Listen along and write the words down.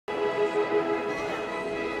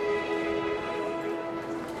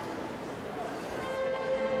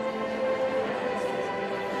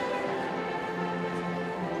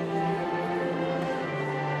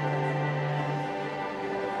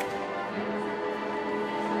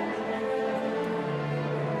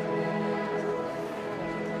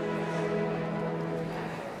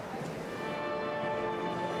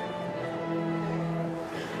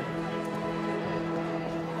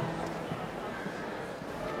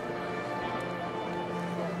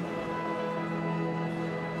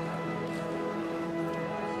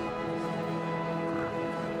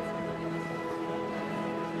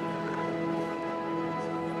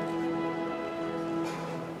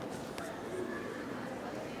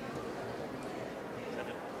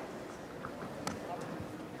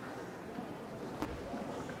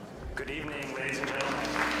Good evening, ladies and gentlemen.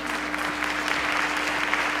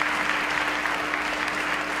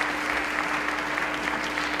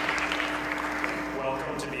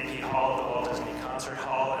 Welcome to BP Hall, the Walt Disney Concert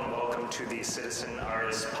Hall, and welcome to the Citizen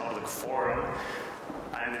Artists Public Forum.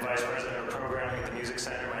 I'm the Vice President of Programming at the Music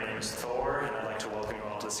Center. My name is Thor, and I'd like to welcome you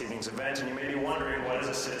all to this evening's event. And you may be wondering, what is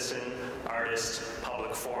a Citizen Artist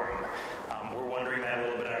Public Forum? We're wondering that a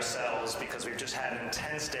little bit ourselves because we've just had an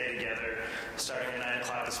intense day together, starting at 9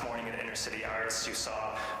 o'clock this morning at Intercity Arts. You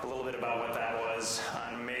saw a little bit about what that was,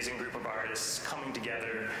 an amazing group of artists coming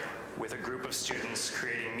together with a group of students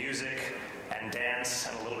creating music and dance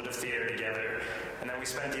and a little bit of theater together. And then we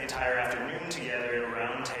spent the entire afternoon together at a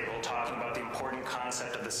round table talking about the important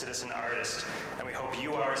concept of the citizen artist. And we hope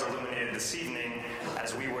you are as illuminated this evening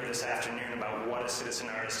as we were this afternoon about what a citizen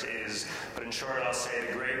artist is. But in short, I'll say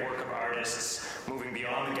the great work of artists moving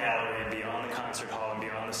beyond the gallery, beyond the concert hall, and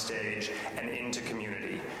beyond the stage, and into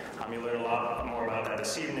community. You'll learn a lot more about that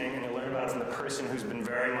this evening, and you'll learn about it from the person who's been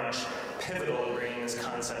very much pivotal in bringing this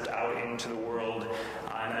concept out into the world,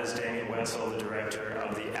 and that is Damian Woetzel, the director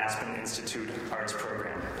of the Aspen Institute Arts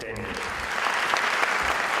Program. Damian. Thank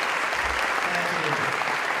you.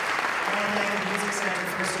 I want to thank the Music Center,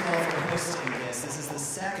 first of all, for hosting this. This is the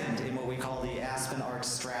second in what we call the Aspen Arts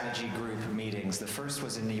Strategy Group meetings. The first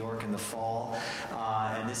was in New York in the fall,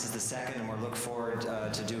 and this is the second, and we're looking forward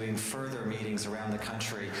to doing further meetings around the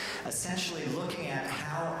country, essentially looking at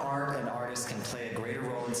how art and artists can play a greater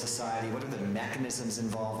role in society. What are the mechanisms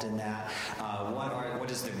involved in that?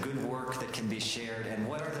 What is the good work that can be shared, and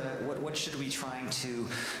what should we trying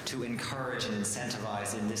to encourage and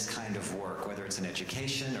incentivize in this kind of work, whether it's in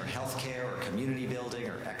education or healthcare or community building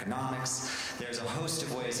or economics. There's a host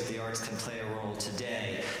of ways that the arts can play a role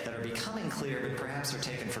today that are becoming clear but perhaps are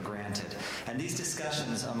taken for granted. And these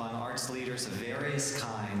discussions among arts leaders of various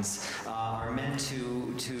kinds are meant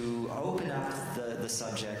to open up the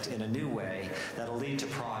subject in a new way that'll lead to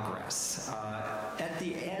progress. At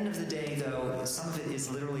the end of the day, though, some of it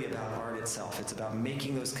is literally about art itself. It's about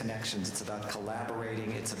making those connections. It's about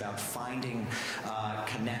collaborating. It's about finding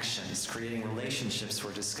connections, creating relationships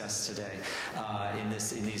were discussed today in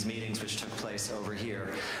these meetings which took place over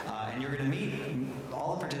here. And you're going to meet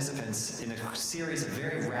all the participants in a series of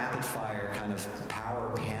very rapid-fire kind of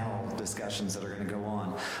power panel discussions that are going to go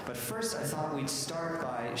on. But first, I thought we'd start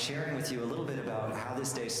by sharing with you a little bit about how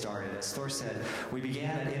this day started. As Thor said, we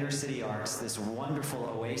began at Intercity Arts, this wonderful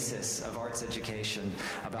oasis of arts education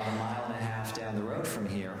about 1.5 miles down the road from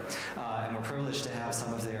here. And we're privileged to have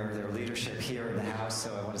some of their leadership here in the house,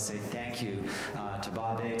 so I want to say thank you to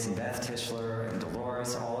Bob Bates and Beth Tischler and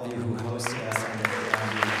Dolores, all of you who hosted us, and the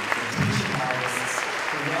teaching artists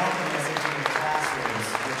who welcomed us into the classrooms,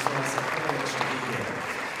 which was a privilege to be here.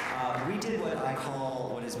 We did what I call,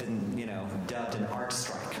 what has been, dubbed an art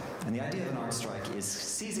strike. And the idea of an art strike is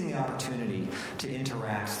seizing the opportunity to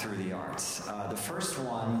interact through the arts. The first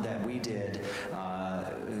one that we did,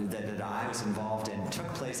 that I was involved in,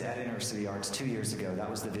 took place at Intercity Arts 2 years ago. That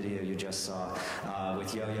was the video you just saw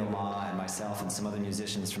with Yo-Yo Ma and myself and some other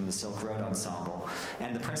musicians from the Silk Road Ensemble.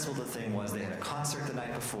 And the principle of the thing was they had a concert the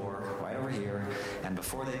night before, right over here, and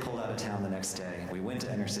before they pulled out of town the next day, we went to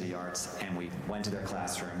Intercity Arts and we went to their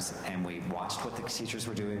classrooms and we watched what the teachers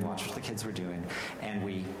were doing, watched what the kids were doing, and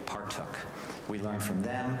we partook. We learned from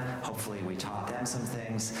them, hopefully we taught them some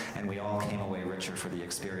things, and we all came away richer for the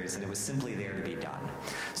experience, and it was simply there to be done.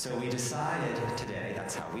 So we decided today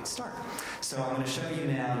that's how we'd start. So I'm going to show you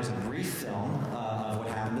now, there's a brief film of what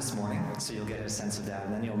happened this morning, so you'll get a sense of that,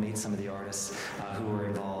 and then you'll meet some of the artists who were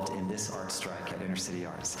involved in this art strike at Intercity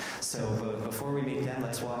Arts. So before we meet them,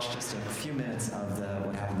 let's watch just a few minutes of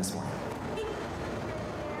what happened this morning.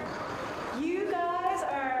 You guys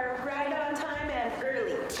are right on time and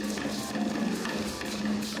early.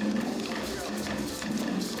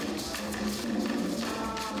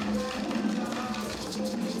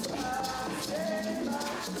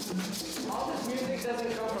 All this music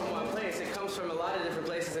doesn't come from one place. It comes from a lot of different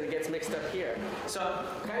places and it gets mixed up here. So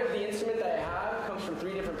kind of the instrument that I have comes from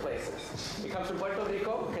 3 different places. It comes from Puerto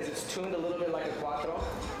Rico because it's tuned a little bit like a cuatro.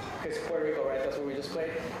 Because Puerto Rico, right? That's where we just played.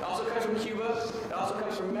 It also comes from Cuba. It also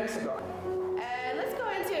comes from Mexico. And let's go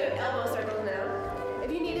into elbow circles now.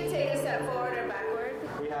 If you need to take a step forward or backward.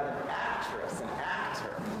 We have an actress, an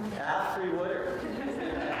actor, Alfre Woodard.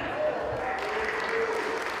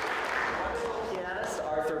 Wonderful pianist,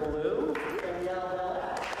 Arthur Blue. Danielle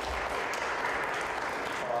Bellette.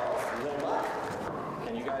 Charles Lilbuck.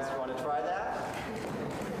 Can you guys want to try that?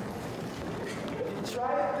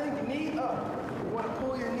 Try it, think knee up. You want to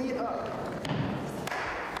pull your knee up.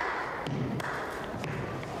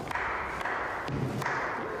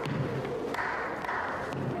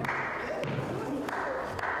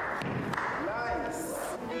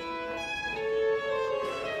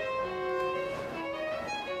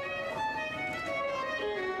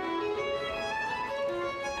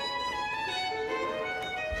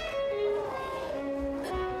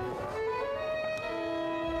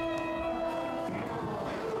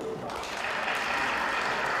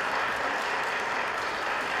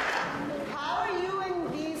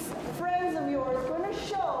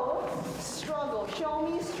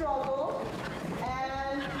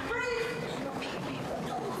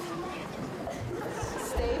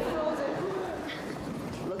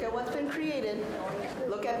 created.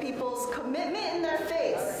 Look at people's commitment in their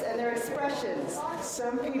face and their expressions.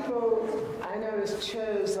 Some people, I noticed,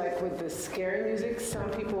 chose, like with the scary music, some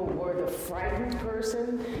people were the frightened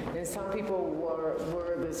person, and some people were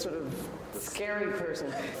the sort of scary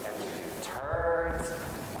person. Turns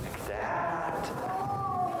like that.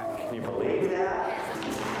 Can you believe that?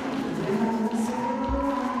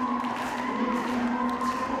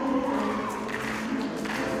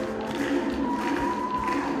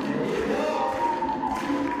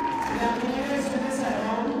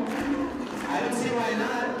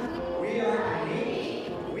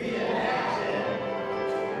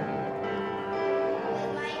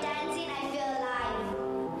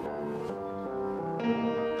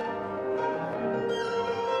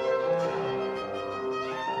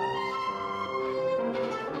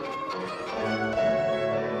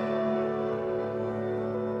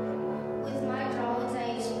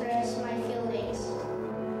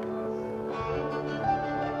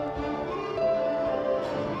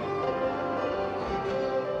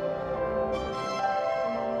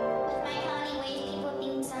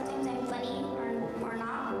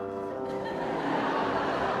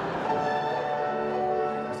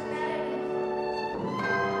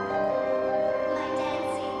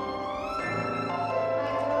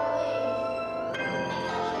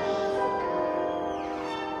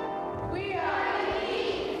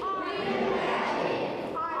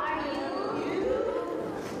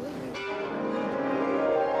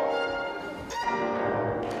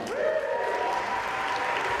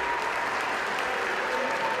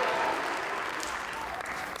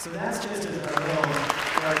 So that's just a little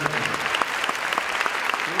garden.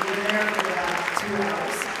 We were there for about 2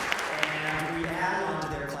 hours, and we added on to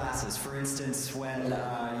their classes. For instance, when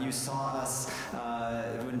you saw us,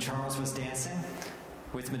 when Charles was dancing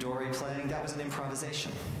with Midori playing, that was an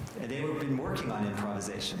improvisation. And they had been working on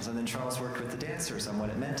improvisations, and then Charles worked with the dancers on what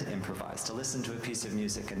it meant to improvise, to listen to a piece of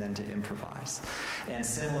music and then to improvise. And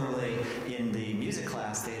similarly, in the music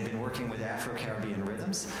class, they had been working with Afro-Caribbean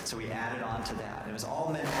rhythms, so we added on to that. It was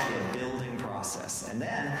all meant to be a building process. And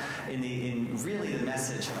then, in really the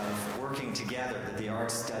message of working together, that the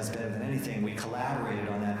arts does better than anything, we collaborated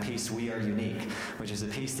on that piece, We Are Unique, which is a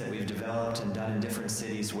piece that we've developed and done in different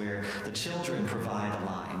cities where the children provide the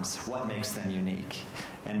lines. What makes them unique?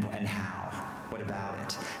 And how? What about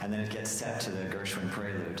it? And then it gets set to the Gershwin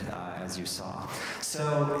prelude, as you saw. So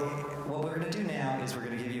what we're going to do now is we're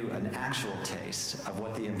going to give you an actual taste of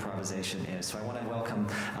what the improvisation is. So I want to welcome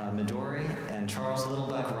Midori and Charles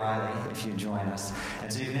Littlebuck Riley, if you join us.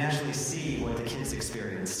 And so you can actually see what the kids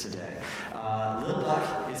experienced today.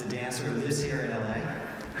 Littlebuck is a dancer who lives here in LA,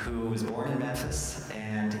 who was born in Memphis,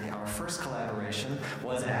 and our first collaboration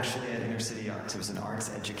was actually at InterCity Arts. It was an arts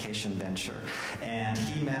education venture. And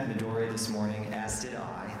he met Midori this morning, as did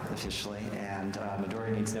I, officially, and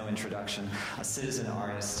Midori needs no introduction, a citizen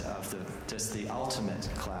artist of just the ultimate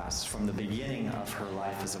class. From the beginning of her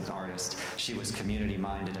life as an artist, she was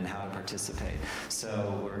community-minded in how to participate.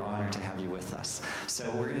 So we're honored to have you with us. So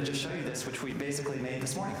we're going to just show you this, which we basically made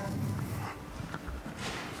this morning.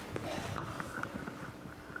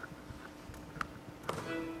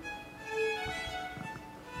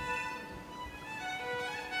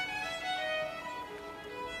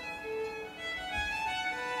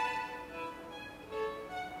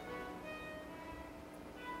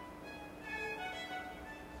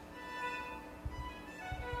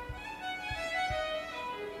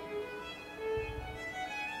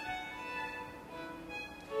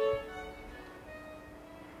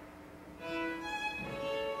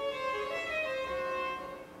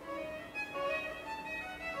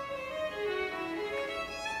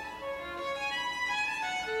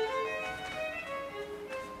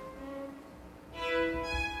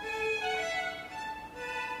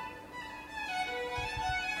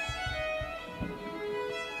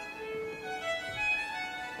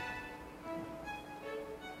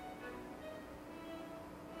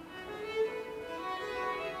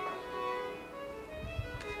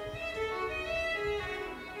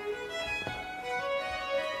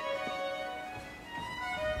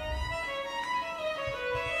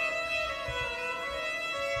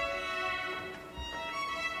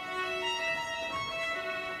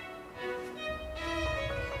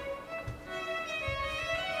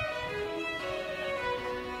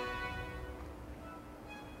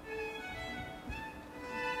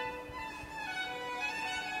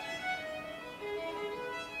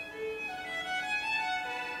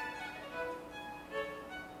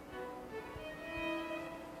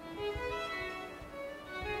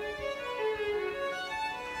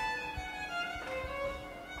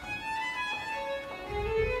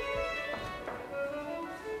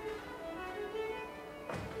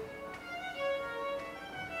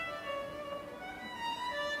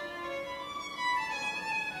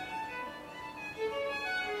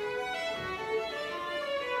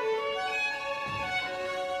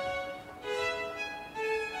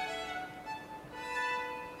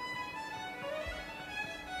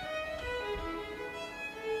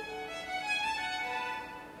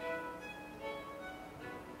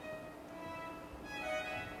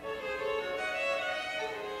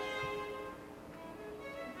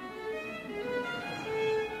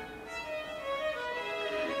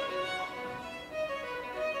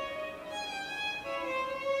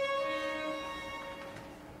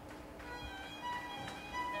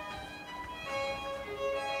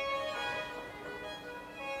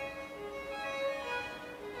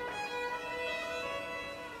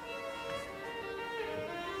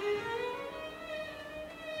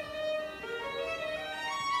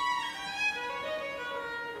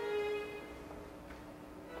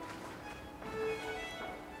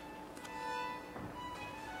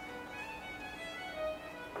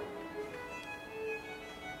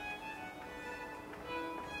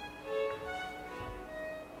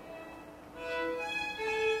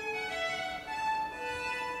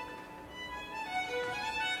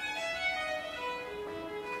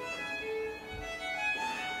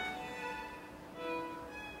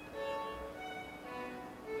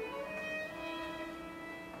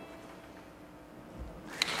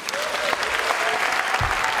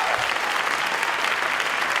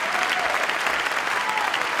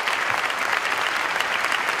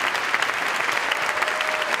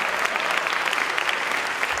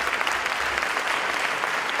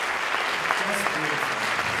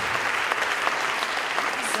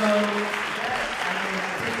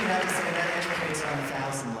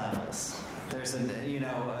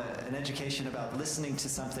 an education about listening to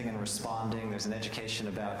something and responding. There's an education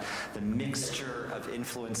about the mixture of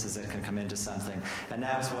influences that can come into something. And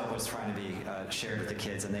that was what was trying to be shared with the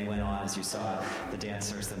kids. And they went on, as you saw, the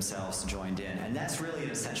dancers themselves joined in. And that's really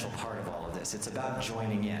an essential part of all of this. It's about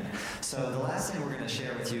joining in. So the last thing we're going to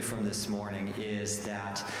share with you from this morning is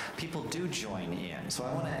that people do join in. So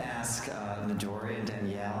I want to ask Midori and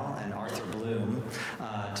Danielle and Arthur Bloom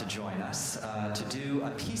to join us to do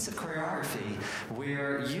a piece of choreography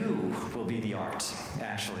where you will be the art,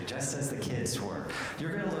 actually, just as the kids were.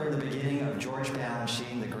 You're going to learn the beginning of George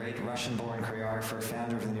Balanchine, the great Russian-born choreographer,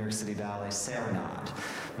 founder of the New York City Ballet, Serenade,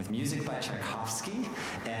 with music by Tchaikovsky,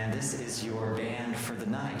 and this is your band for the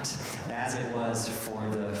night, as it was for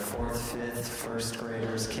the 4th, 5th, first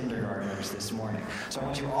graders, kindergartners this morning. So I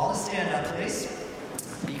want you all to stand up, please,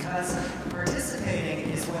 because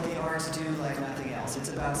participating is what the arts do like nothing else. It's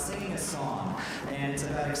about singing a song, and it's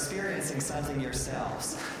about experiencing something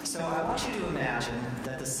yourselves. So I want you to imagine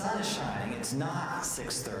that the sun is shining. It's not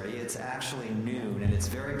 6:30, it's actually noon, and it's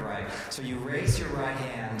very bright. So you raise your right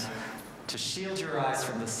hand to shield your eyes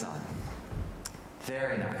from the sun.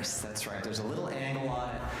 Very nice, that's right. There's a little angle on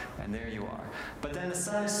it, and there you are. But then the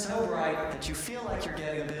sun is so bright that you feel like you're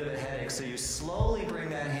getting a bit of a headache, so you slowly bring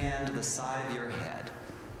that hand to the side of your head.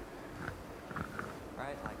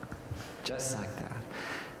 Right? Just like that.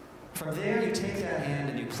 From there, you take that hand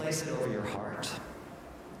and you place it over your heart.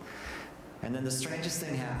 And then the strangest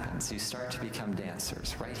thing happens. You start to become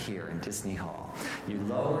dancers right here in Disney Hall. You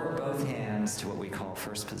lower both hands to what we call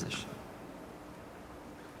first position.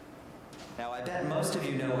 Now, I bet most of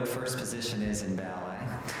you know what first position is in ballet,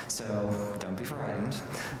 so don't be frightened.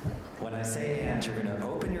 When I say and, you're going to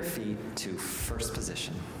open your feet to first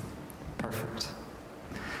position. Perfect.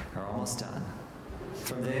 We're almost done.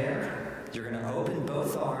 From there, you're going to open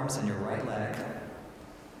both arms on your right leg.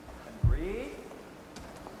 And breathe.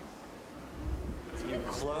 You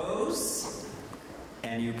close,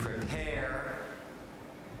 and you prepare.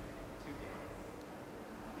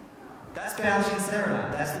 That's Balanchine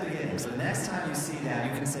Serenade. That's the beginning. So the next time you see that,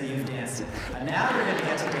 you can say you've danced it. And now you're going to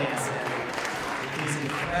get to dance it with these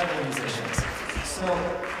incredible musicians. So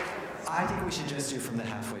I think we should just do from the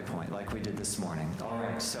halfway point, like we did this morning. All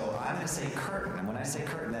right, so I'm going to say curtain. And when I say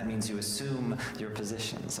curtain, that means you assume your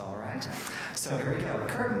positions, all right? So here we go.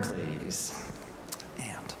 Curtain, please.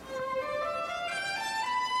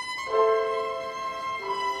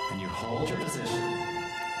 And you hold your position.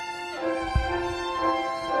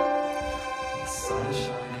 The sun is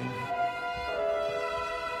shining.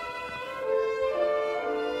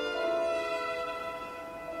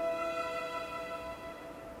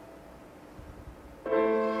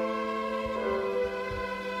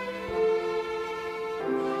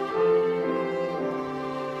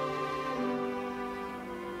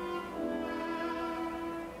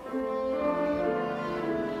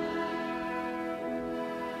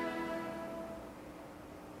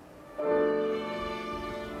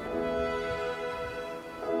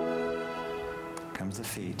 Comes the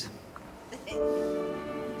feet.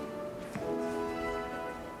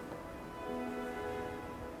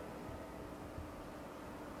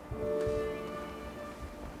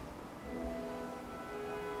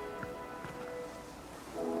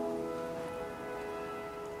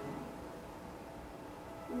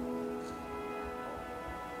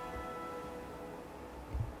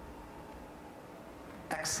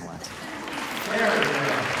 Excellent. Very good.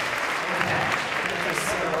 Okay. Thank you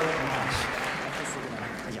so much.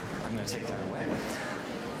 I'm going to take that away.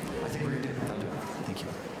 I think we're going to do it. I'll do it. Thank you.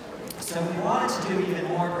 So we wanted to do even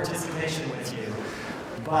more participation with you,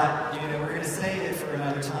 but we're going to save it for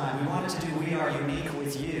another time. We wanted to do We Are Unique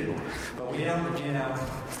with You, but we don't,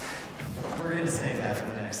 we're going to save that for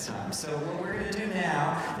the next time. So what we're going to do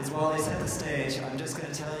now is while they set the stage, I'm just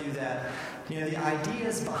going to tell you that the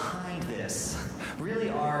ideas behind this really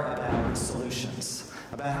are about solutions.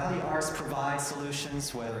 About how the arts provide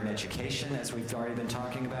solutions, whether in education, as we've already been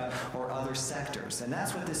talking about, or other sectors. And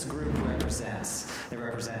that's what this group represents. They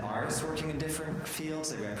represent artists working in different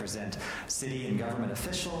fields. They represent city and government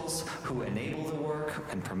officials who enable the work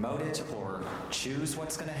and promote it or choose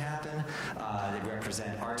what's going to happen. They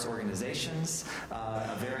represent arts organizations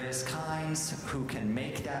of various kinds who can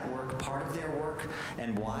make that work part of their work,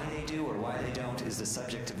 and why they do or why they don't is the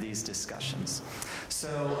subject of these discussions.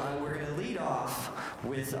 So we're going to lead off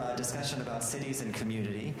with a discussion about cities and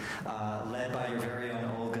community, led by your very own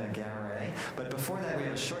Olga Garay. But before that, we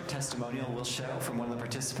have a short testimonial we'll show from one of the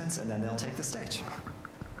participants, and then they'll take the stage.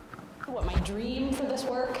 What my dream for this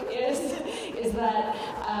work is that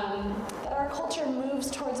our culture moves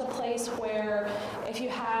towards a place where if you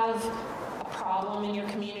have a problem in your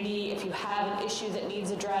community, if you have an issue that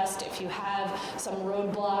needs addressed, if you have some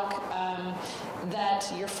roadblock,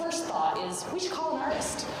 that your first thought is, we should call an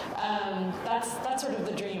artist. That's sort of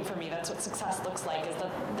the dream for me. That's what success looks like, is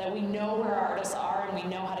that we know where our artists are and we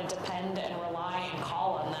know how to depend and rely and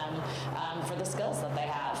call on them for the skills that they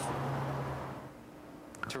have.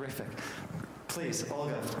 Terrific. Please,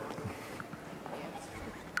 Olga.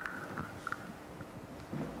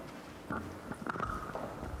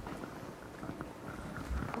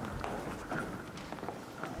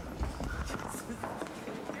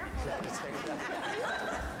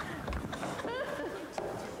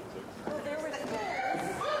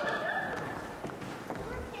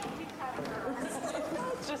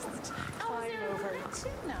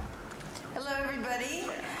 Hello, everybody.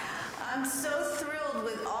 I'm so thrilled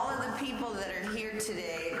with all of the people that are here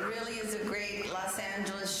today. It really is a great Los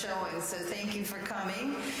Angeles showing, so thank you for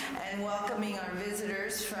coming and welcoming our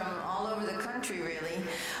visitors from all over the country, really.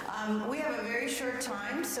 We have a very short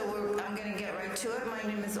time, so I'm going to get right to it. My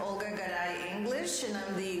name is Olga Garay English, and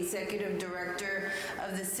I'm the Executive Director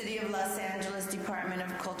of the City of Los Angeles Department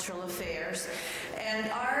of Cultural Affairs. And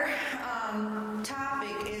our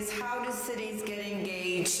topic is, how do cities get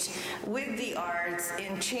engaged with the arts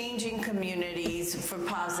in changing communities for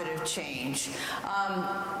positive change?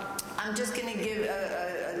 I'm just going to give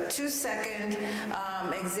a 2-second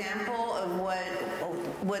example of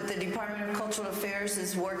what the Department of Cultural Affairs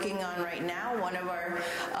is working on right now. One of our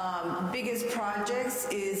biggest projects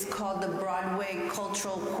is called the Broadway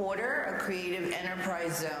Cultural Quarter, a creative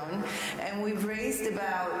enterprise zone. And we've raised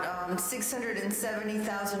about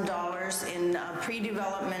 $670,000 in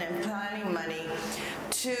pre-development and planning money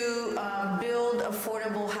to build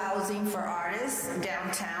affordable housing for artists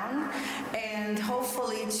downtown, and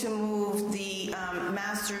hopefully to move the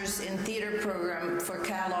Masters in Theater program for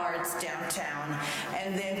Cal Arts downtown,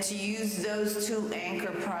 and then to use those two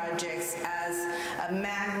anchor projects as a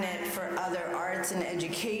magnet for other arts and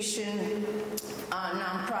education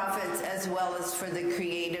nonprofits, as well as for the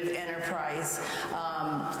creative enterprise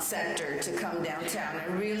sector to come downtown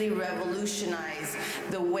and really revolutionize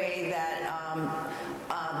the way that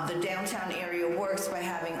the downtown area works, by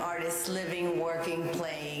having artists living, working,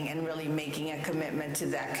 playing, and really making a commitment to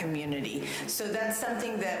that community. So that's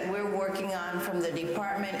something that we're working on from the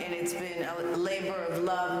department, and it's been a labor of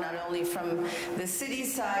love, not only from the city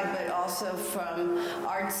side, but also from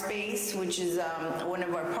Art Space, which is one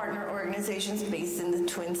of our partner organizations based in the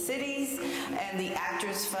Twin Cities, and the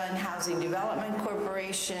Actors Fund Housing Development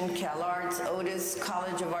Corporation, Cal Arts, Otis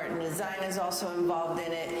College of Art and Design is also involved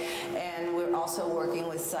in it, and we're also working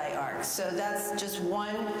with SciArc. So that's just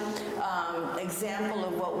one example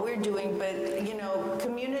of what we're doing, but you know,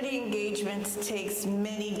 community engagement takes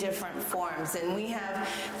many different forms, and we have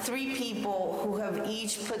 3 people who have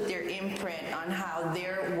each put their imprint on how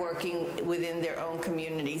they're working within their own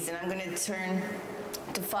communities. And I'm going to turn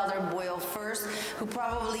to Father Boyle first, who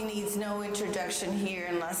probably needs no introduction here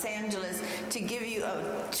in Los Angeles, to give you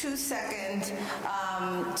a 2-second,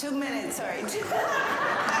 2 minutes, sorry.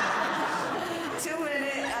 2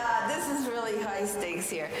 minute, this is really high stakes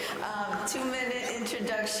here. 2-minute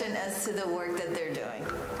introduction as to the work that they're doing.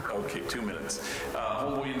 Okay, 2 minutes.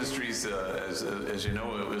 Homeboy Industries, as you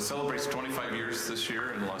know, it celebrates 25 years this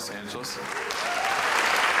year in Los Angeles.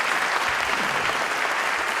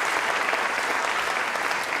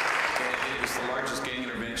 The largest gang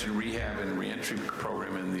intervention, rehab, and reentry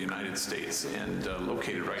program in the United States, and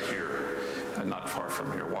located right here, not far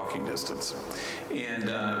from here, walking distance.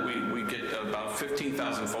 And we get about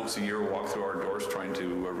 15,000 folks a year walk through our doors trying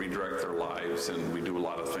to redirect their lives, and we do a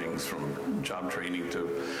lot of things from job training to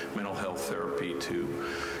mental health therapy to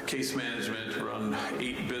case management, run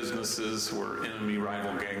 8 businesses where enemy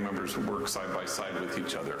rival gang members work side by side with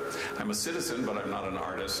each other. I'm a citizen, but I'm not an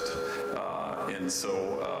artist, and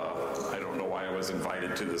so I don't know why I was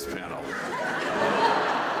invited to this panel.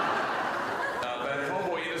 But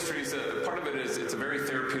Homeboy Industries, part of it is it's a very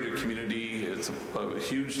therapeutic community. It's a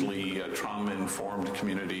hugely trauma-informed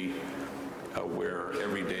community where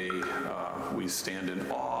every day we stand in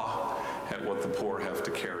awe at what the poor have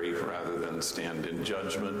to carry rather than stand in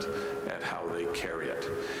judgment at how they carry it.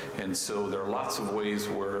 And so there are lots of ways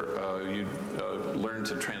where you learn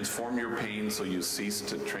to transform your pain so you cease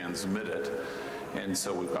to transmit it. And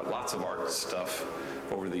so we've got lots of art stuff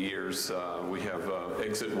over the years. We have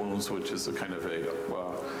Exit Wounds, which is a kind of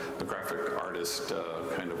a graphic artist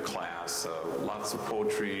kind of class. Lots of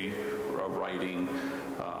poetry, writing.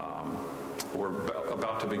 We're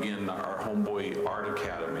about to begin our Homeboy Art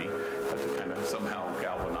Academy, to kind of somehow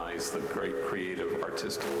galvanize the great creative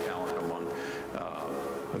artistic talent among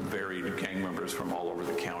varied gang members from all over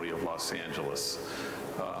the county of Los Angeles.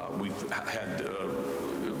 We've had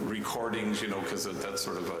recordings, you know, because that's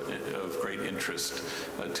sort of great interest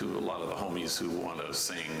to a lot of the homies who want to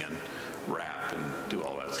sing and rap and do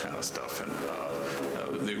all that kind of stuff.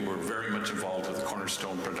 And they were very much involved with the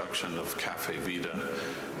cornerstone production of Cafe Vida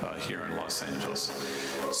here in Los Angeles.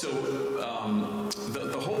 So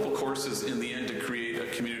the hope, of course, is in the end to create a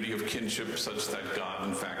community of kinship such that God,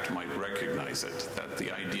 in fact, might recognize it. That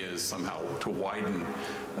the idea is somehow to widen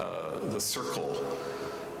the circle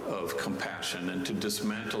of compassion and to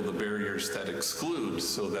dismantle the barriers that exclude,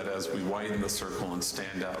 so that as we widen the circle and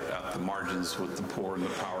stand out at the margins with the poor and the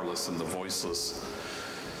powerless and the voiceless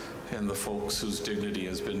and the folks whose dignity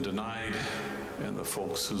has been denied and the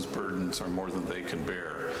folks whose burdens are more than they can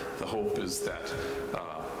bear, the hope is that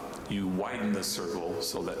you widen the circle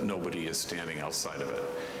so that nobody is standing outside of it.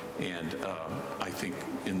 And I think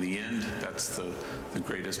in the end, that's the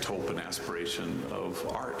greatest hope and aspiration of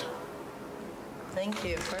art. Thank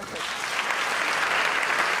you. Perfect.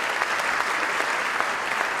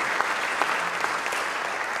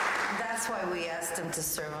 That's why we asked him to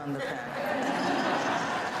serve on the panel.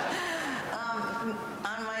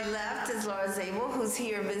 On my left is Laura Zabel, who's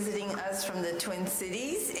here visiting us from the Twin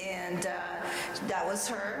Cities, and that was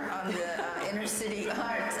her on the Inner City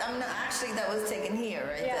Arts. Actually, that was taken here,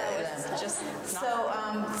 right? Yeah, just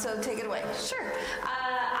so take it away. Sure.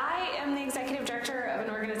 I am the executive director of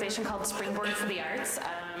an organization called Springboard for the Arts.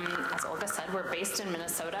 As Olga said, we're based in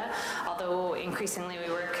Minnesota, although increasingly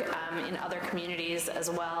we work in other communities as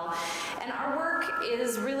well. And our work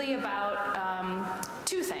is really about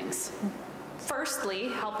two things. Firstly,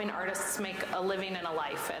 helping artists make a living and a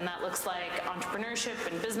life, and that looks like entrepreneurship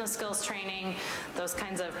and business skills training, those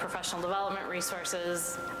kinds of professional development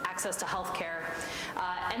resources, access to healthcare,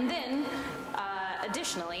 and then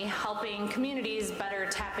additionally, helping communities better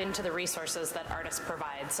tap into the resources that artists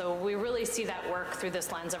provide. So we really see that work through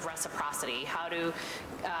this lens of reciprocity. How do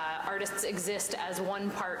artists exist as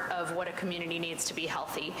one part of what a community needs to be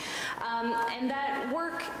healthy? And that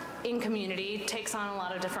work in community takes on a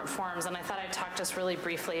lot of different forms, and I thought I'd talk just really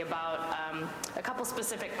briefly about a couple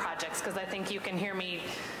specific projects, because I think you can hear me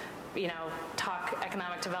talk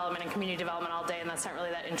economic development and community development all day, and that's not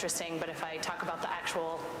really that interesting, but if I talk about the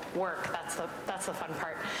actual work, that's the fun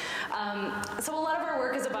part. So a lot of our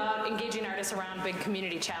work is about engaging artists around big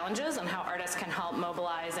community challenges and how artists can help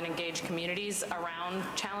mobilize and engage communities around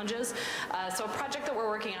challenges. So a project that we're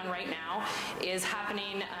working on right now is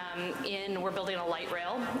happening we're building a light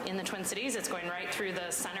rail in the Twin Cities. It's going right through the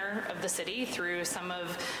center of the city, through some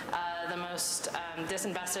of the most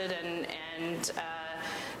disinvested and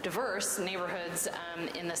diverse neighborhoods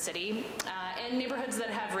in the city, and neighborhoods that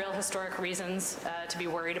have real historic reasons to be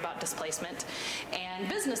worried about displacement, and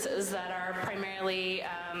businesses that are primarily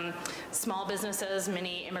small businesses,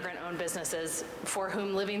 many immigrant-owned businesses, for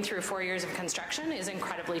whom living through 4 years of construction is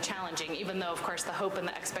incredibly challenging, even though, of course, the hope and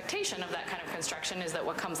the expectation of that kind of construction is that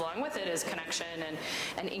what comes along with it is connection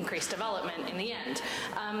and increased development in the end.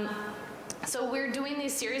 So we're doing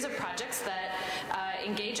these series of projects that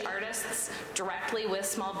engage artists directly with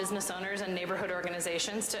small business owners and neighborhood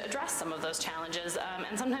organizations to address some of those challenges.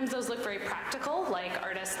 And sometimes those look very practical, like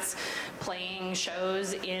artists playing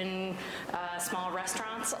shows in small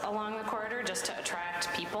restaurants along the corridor just to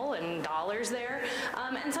attract people and dollars there.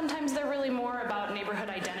 And sometimes they're really more about neighborhood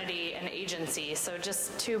identity and agency. So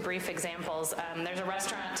just two brief examples. There's a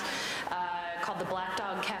restaurant called the Black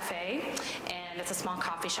Dog Cafe, and it's a small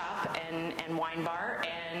coffee shop and wine bar,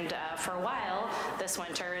 and for a while this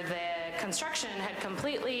winter the construction had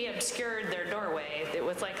completely obscured their doorway. It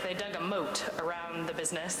was like they dug a moat around the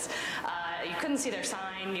business. You couldn't see their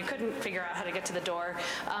sign, you couldn't figure out how to get to the door,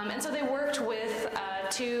 and so they worked with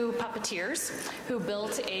two puppeteers who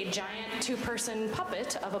built a giant two-person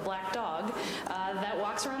puppet of a black dog that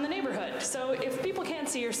walks around the neighborhood. So if people can't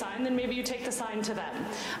see your sign, then maybe you take the sign to them.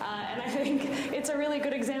 And I think it's a really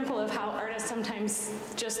good example of how artists sometimes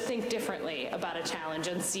just think differently about a challenge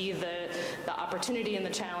and see the opportunity in the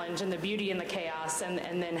challenge and the beauty in the chaos, and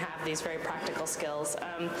then have these very practical skills.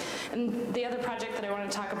 And the other project that I want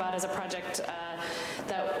to talk about is a project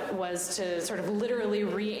that was to sort of literally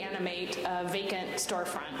reanimate a vacant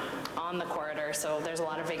storefront on the corridor. So there's a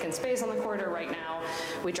lot of vacant space on the corridor right now.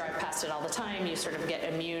 We drive past it all the time. You sort of get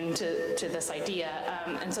immune to this idea.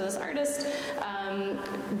 And so this artist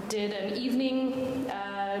did an evening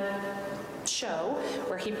show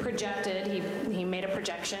where he made a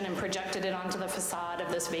projection and projected it onto the facade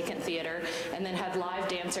of this vacant theater, and then had live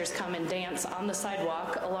dancers come and dance on the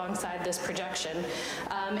sidewalk alongside this projection.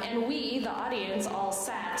 And we, the audience, all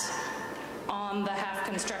sat on the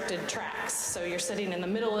half-constructed tracks. So you're sitting in the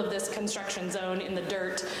middle of this construction zone in the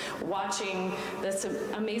dirt, watching this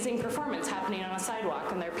amazing performance happening on a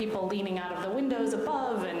sidewalk, and there are people leaning out of the windows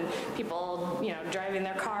above, and people, driving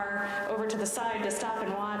their car over to the side to stop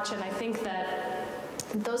and watch. And I think that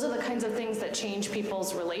those are the kinds of things that change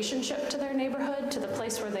people's relationship to their neighborhood, to the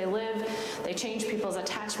place where they live. They change people's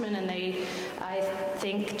attachment, and they, I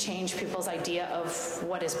think, change people's idea of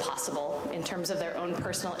what is possible in terms of their own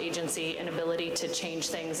personal agency and ability to change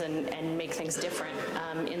things and make things different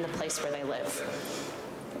in the place where they live.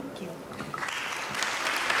 Thank you.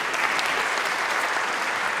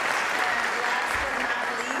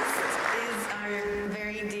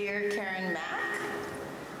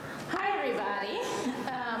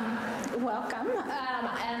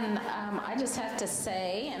 I just have to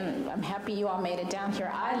say, and I'm happy you all made it down here,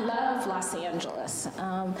 I love Los Angeles.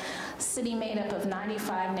 City made up of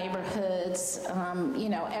 95 neighborhoods,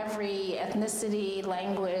 every ethnicity,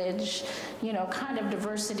 language, kind of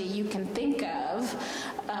diversity you can think of.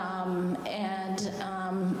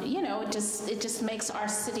 It just makes our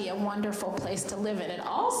city a wonderful place to live in. It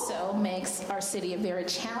also makes our city a very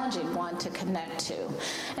challenging one to connect to.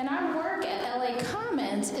 And our work at LA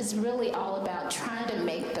Commons is really all about trying to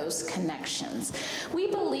make those connections. We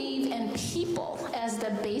believe in people as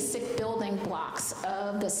the basic building blocks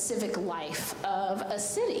of the civic life of a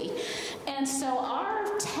city. And so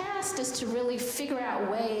our task is to really figure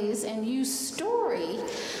out ways and use story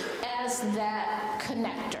as that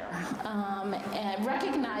connector. And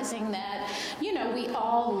recognizing that, we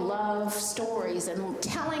all love stories and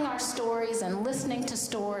telling our stories and listening to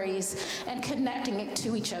stories and connecting it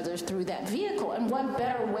to each other through that vehicle. And what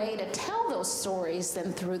better way to tell those stories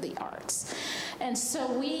than through the arts? And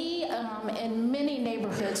so we, in many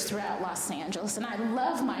neighborhoods throughout Los Angeles, and I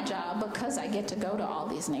love my job because I get to go to all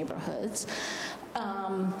these neighborhoods,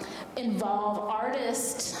 involve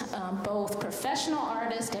artists, both professional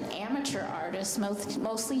artists and amateur artists,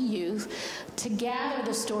 mostly youth, to gather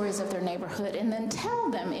the stories of their neighborhood and then tell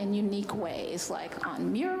them in unique ways, like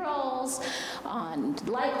on murals, on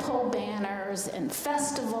light pole banners, and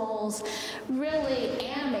festivals, really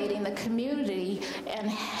animating the community and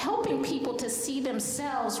helping people to see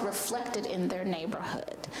themselves reflected in their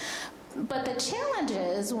neighborhood. But the challenge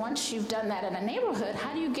is, once you've done that in a neighborhood,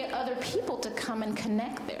 how do you get other people to come and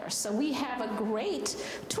connect there? So we have a great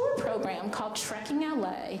tour program called Trekking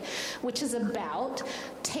LA, which is about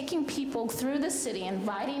taking people through the city,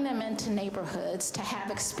 inviting them into neighborhoods to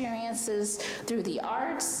have experiences through the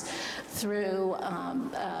arts, through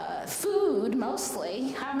food mostly.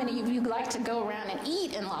 How many of you like to go around and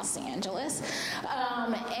eat in Los Angeles?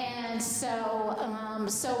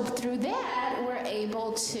 So through that, we're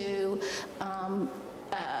able to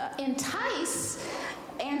entice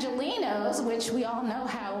Angelinos, which we all know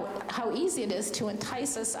how easy it is to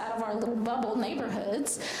entice us out of our little bubble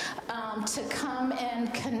neighborhoods, to come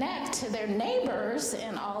and connect to their neighbors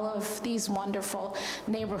in all of these wonderful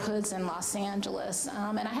neighborhoods in Los Angeles.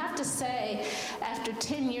 And I have to say, after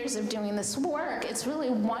 10 years of doing this work, it's really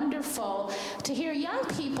wonderful to hear young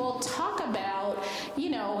people talk about,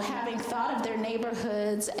 having thought of their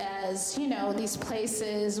neighborhoods as, these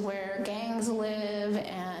places where gangs live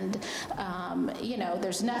and,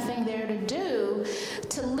 there's nothing there to do,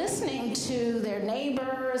 to listening to their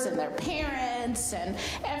neighbors and their parents and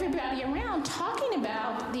everybody around talking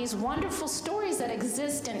about these wonderful stories that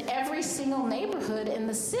exist in every single neighborhood in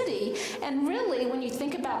the city. And really, when you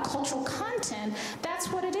think about cultural content, that's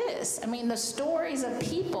what it is. I mean, the stories of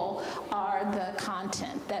people are the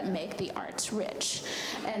content that make the arts rich.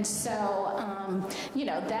 And so,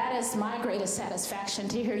 that is my greatest satisfaction,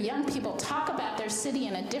 to hear young people talk about their city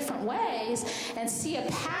in a different ways and see a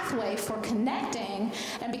pathway for connecting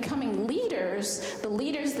and becoming leaders, the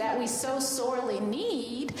leaders that we so sorely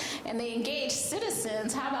need, and the engaged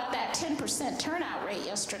citizens. How about that 10% turnout rate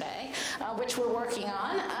yesterday, which we're working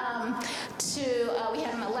on? We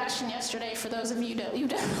had an election yesterday, for those of you who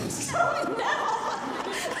don't know.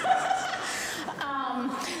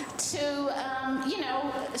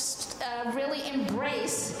 Really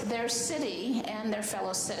embrace their city and their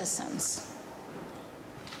fellow citizens.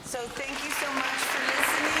 So thank you so much for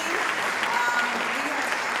listening. We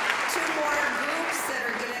have 2 more groups that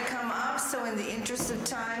are going to come up, so in the interest of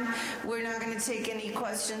time, we're not going to take any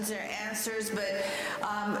questions or answers, but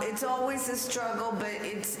it's always a struggle, but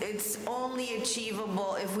it's only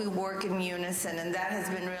achievable if we work in unison, and that has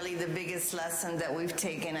been really the biggest lesson that we've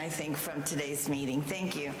taken, I think, from today's meeting.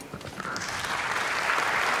 Thank you.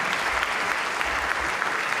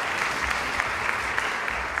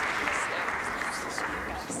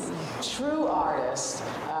 True artists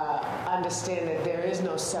understand that there is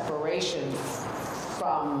no separation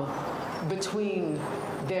between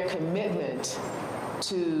their commitment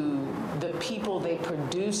to the people they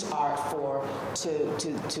produce art for,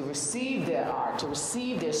 to receive their art, to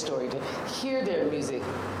receive their story, to hear their music,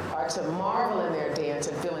 or to marvel in their dance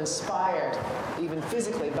and feel inspired, even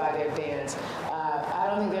physically, by their dance. I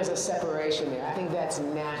don't think there's a separation there. I think that's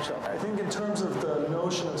natural. I think in terms of the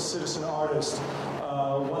notion of citizen artist,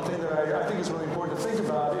 one thing that I think is really important to think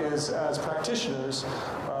about is, as practitioners,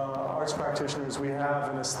 arts practitioners, we have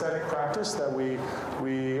an aesthetic practice that we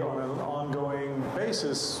on an ongoing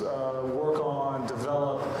basis work on,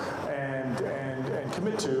 develop, and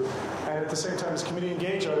commit to. And at the same time, as community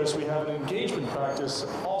engaged artists, we have an engagement practice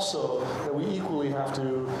also that we equally have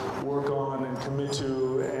to work on and commit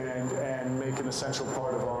to and make an essential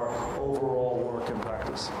part of our overall work and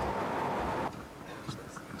practice.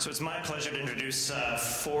 So it's my pleasure to introduce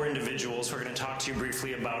 4 individuals who are going to talk to you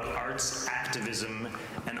briefly about arts activism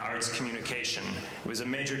and arts communication. It was a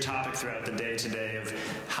major topic throughout the day today of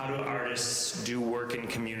how do artists do work in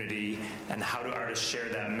community and how do artists share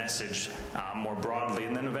that message more broadly,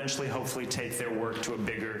 and then eventually hopefully take their work to a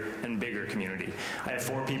bigger and bigger community. I have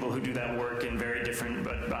 4 people who do that work in very different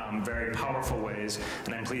but very powerful ways,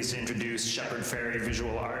 and I'm pleased to introduce Shepard Ferry,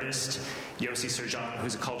 visual artist, Yossi Serjan,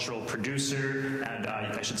 who's a cultural producer, and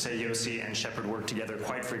I should say Yossi and Shepard work together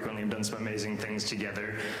quite frequently, have done some amazing things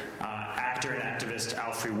together. Actor and activist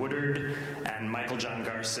Alfre Woodard, and Michael John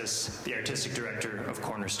Garces, the artistic director of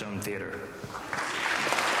Cornerstone Theater.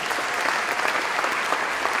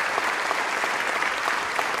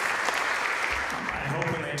 I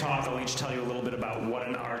hope when they talk, they'll each tell you a little bit about what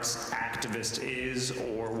an arts activist is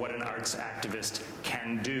or what an arts activist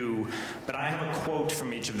can do. But I have a quote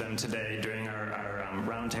from each of them today during our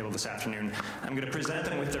roundtable this afternoon. I'm going to present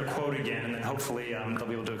them with their quote again, and then hopefully they'll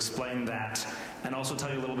be able to explain that and also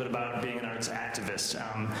tell you a little bit about being an arts activist.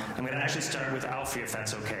 I'm going to actually start with Alfre, if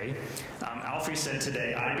that's okay. Alfre said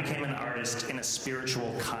today, "I became an artist in a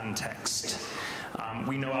spiritual context."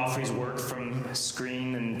 We know Alfre's work from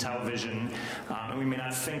screen and television, and we may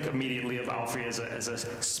not think immediately of Alfre as a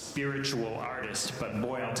spiritual artist, but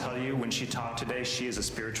boy, I'll tell you, when she talked today, she is a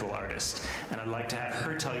spiritual artist. And I'd like to have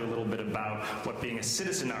her tell you a little bit about what being a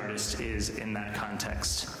citizen artist is in that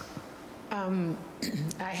context.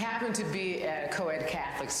 I happened to be at a co-ed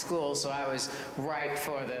Catholic school, so I was ripe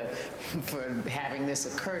for having this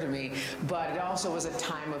occur to me. But it also was a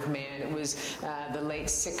time of man. It was the late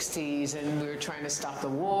 '60s, and we were trying to stop the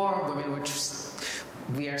war. Women were.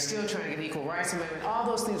 We are still trying to get equal rights for women. All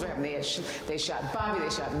those things were happening. They shot Bobby, they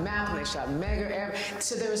shot Malcolm, they shot Medgar.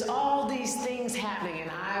 So there was all these things happening,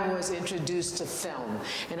 and I was introduced to film.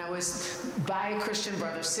 And I was by a Christian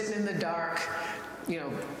brother, sitting in the dark, you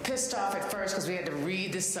know, pissed off at first because we had to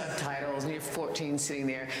read the subtitles, and you're 14 sitting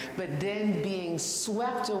there, but then being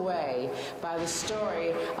swept away by the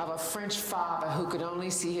story of a French father who could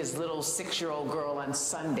only see his little 6-year-old girl on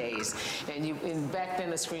Sundays. And back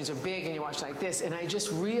then the screens were big and you watched like this, and I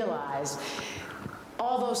just realized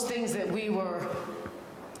all those things that we were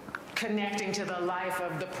connecting to the life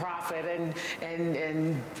of the prophet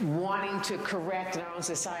and wanting to correct in our own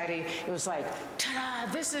society. It was like,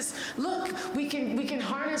 ta-da, this is, look, we can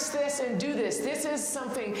harness this and do this. This is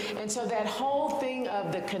something. And so that whole thing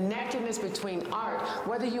of the connectedness between art,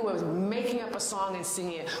 whether you were making up a song and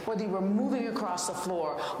singing it, whether you were moving across the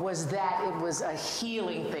floor, was that it was a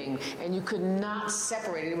healing thing, and you could not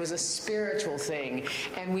separate it. It was a spiritual thing.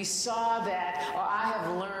 And we saw that, or I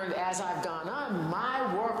have learned as I've gone on,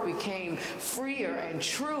 my work became freer and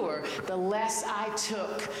truer the less I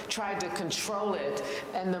tried to control it,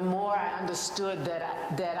 and the more I understood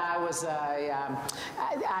that I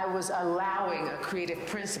was allowing a creative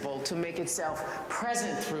principle to make itself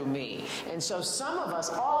present through me. And so some of us,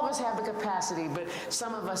 all of us have the capacity, but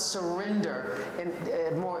some of us surrender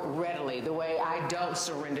more readily, the way I don't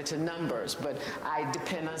surrender to numbers, but I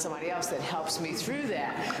depend on somebody else that helps me through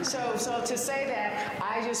that. So to say that,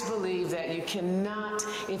 I just believe that you cannot,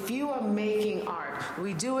 if you are making art,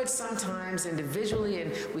 we do it sometimes individually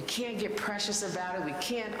and we can't get precious about it, we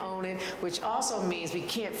can't own it, which also means we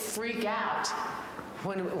can't freak out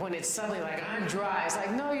when it's suddenly like, I'm dry, it's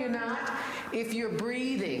like, no, you're not. If you're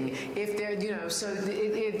breathing, if they're, you know, so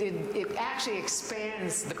it actually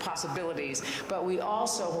expands the possibilities. But we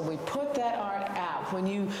also, when we put that art out, when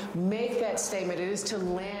you make that statement, it is to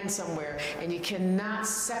land somewhere, and you cannot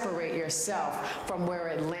separate yourself from where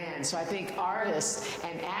it lands. So I think artists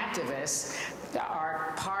and activists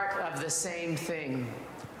are part of the same thing.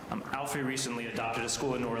 Alfie recently adopted a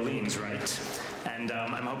school in New Orleans, right? And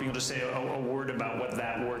I'm hoping you'll just say a word about what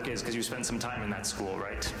that work is, because you spent some time in that school,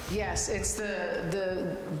 right? Yes, it's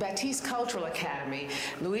the Baptiste Cultural Academy.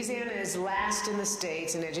 Louisiana is last in the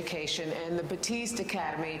states in education, and the Baptiste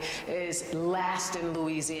Academy is last in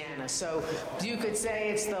Louisiana. So you could say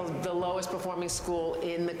it's the lowest performing school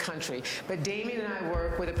in the country. But Damian and I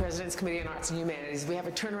work with the President's Committee on Arts and Humanities. We have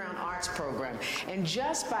a turnaround arts program. And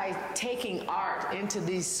just by taking art into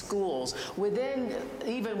these schools, we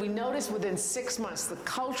noticed within 6 months, the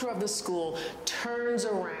culture of the school turns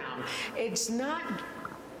around. It's not,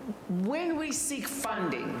 when we seek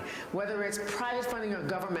funding, whether it's private funding or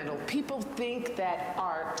governmental, people think that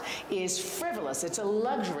art is frivolous. It's a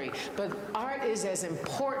luxury. But art is as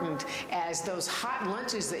important as those hot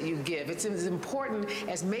lunches that you give. It's as important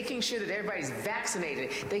as making sure that everybody's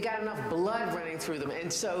vaccinated. They got enough blood running through them.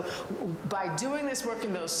 And so by doing this work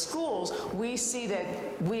in those schools, we see that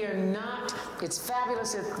we are not, it's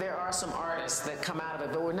fabulous if there are some artists that come out of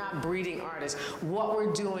it, but we're not breeding artists. What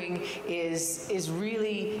we're doing is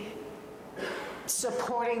really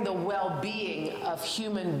supporting the well-being of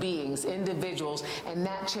human beings, individuals, and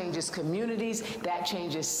that changes communities, that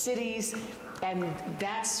changes cities, and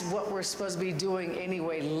that's what we're supposed to be doing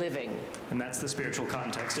anyway, living. And that's the spiritual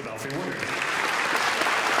context of Alfie Woodard.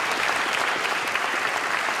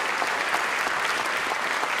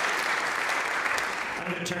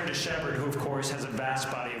 I'm going to turn to Shepard, who of course has a vast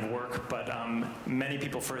body of work, but many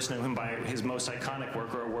people first know him by his most iconic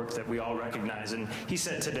work, or a work that we all recognize. And he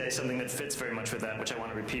said today something that fits very much with that, which I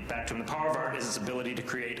want to repeat back to him. The power of art is its ability to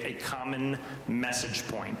create a common message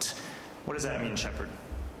point. What does that mean, Shepard?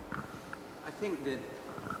 I think that...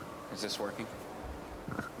 Is this working?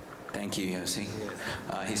 Thank you, Yossi.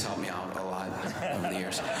 He's helped me out a lot over the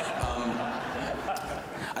years.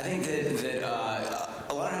 I think that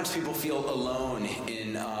a lot of times people feel alone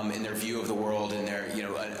in their view of the world, and their, you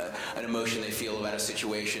know, an emotion they feel about a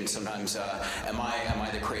situation. Sometimes, am I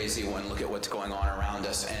the crazy one? Look at what's going on around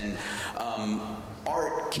us. And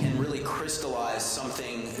art can really crystallize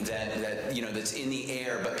something that you know, that's in the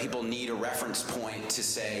air, but people need a reference point to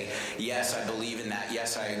say, yes, I believe in that,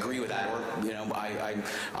 yes, I agree with that, or, you know, I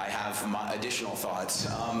have my additional thoughts.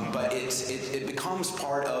 But it becomes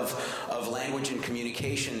part of language and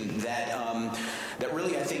communication that that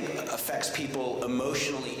really, I think, affects people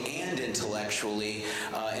emotionally and intellectually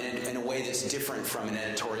in a way that's different from an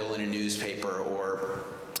editorial in a newspaper or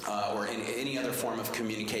in any other form of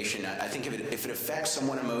communication. I think if it affects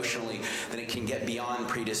someone emotionally, then it can get beyond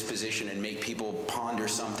predisposition and make people ponder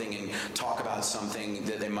something and talk about something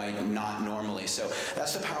that they might not normally. So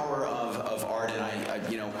that's the power of art, and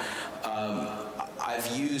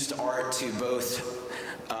I've used art to both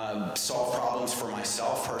solve problems for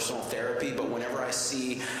myself, personal therapy, but whenever I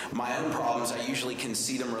see my own problems, I usually can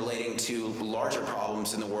see them relating to larger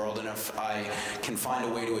problems in the world, and if I can find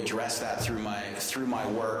a way to address that through my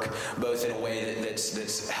work, both in a way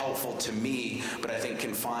that's helpful to me, but I think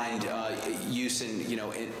can find use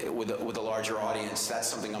with a larger audience, that's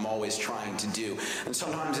something I'm always trying to do. And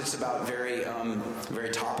sometimes it's about very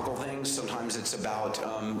topical things. Sometimes it's about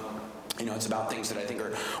it's about things that I think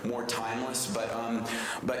are more timeless, but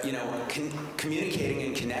communicating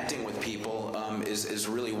and connecting with people is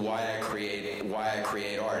really why I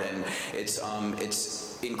create art, and it's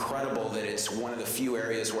incredible that it's one of the few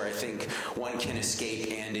areas where I think one can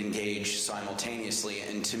escape and engage simultaneously.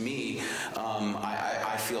 And to me,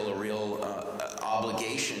 I feel a real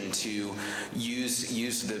obligation to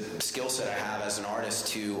use the skill set I have as an artist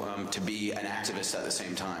to be an activist at the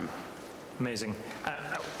same time. Amazing.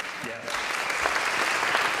 Yeah.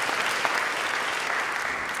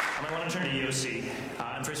 I want to turn to Yossi.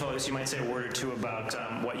 And first of all, Yossi, you might say a word or two about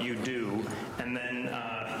what you do, and then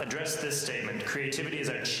address this statement: creativity is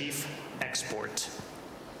our chief export.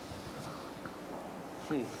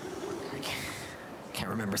 Can't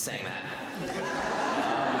remember saying that.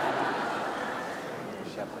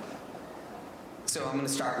 So I'm going to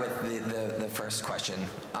start with the first question,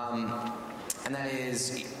 and that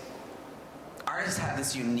is, artists have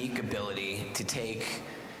this unique ability to take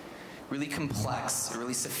really complex,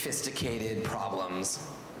 really sophisticated problems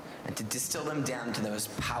and to distill them down to those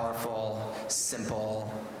powerful, simple,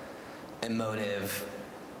 emotive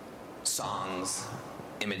songs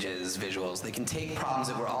images, visuals. They can take problems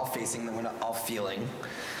that we're all facing, that we're all feeling,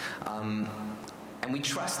 and we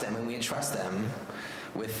trust them and we entrust them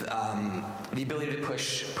with the ability to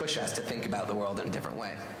push us to think about the world in a different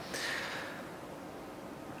way.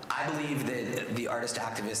 I believe that the artist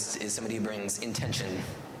activist is somebody who brings intention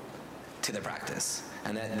to their practice,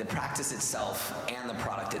 and that the practice itself and the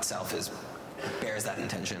product itself bears that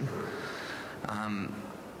intention.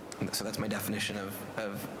 So that's my definition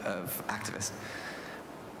of activist.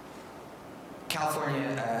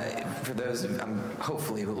 California, for those,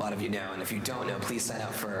 hopefully a lot of you know, and if you don't know, please sign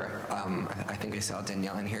up for, I think I saw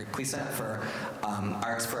Danielle in here, please sign up for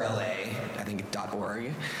Arts for LA, I think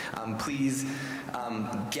 .org. Please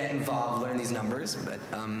get involved, learn these numbers, but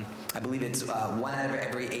I believe it's 1 out of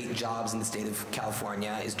every 8 jobs in the state of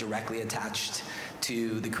California is directly attached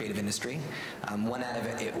to the creative industry. 1 out of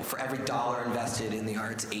it, for every $1 invested in the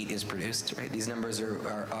arts, 8 is produced, right? These numbers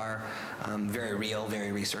are very real,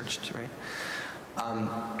 very researched, right?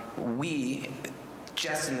 We,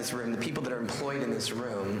 just in this room, the people that are employed in this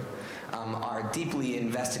room, are deeply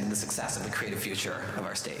invested in the success of the creative future of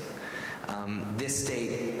our state. This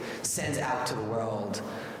state sends out to the world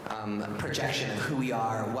projection of who we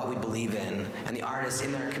are, what we believe in, and the artist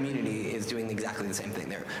in their community is doing exactly the same thing.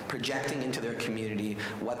 They're projecting into their community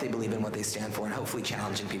what they believe in, what they stand for, and hopefully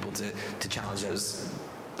challenging people to challenge those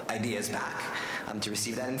ideas back, to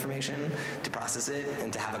receive that information, to process it,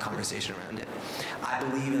 and to have a conversation around it. I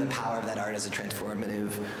believe in the power of that art as a transformative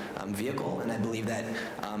vehicle, and I believe that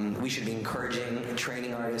we should be encouraging,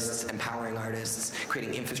 training artists, empowering artists,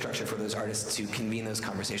 creating infrastructure for those artists to convene those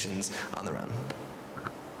conversations on their own.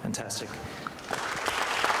 Fantastic.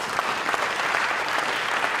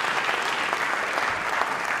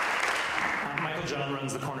 Michael John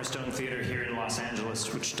runs the Cornerstone Theater here in Los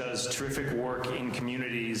Angeles, which does terrific work in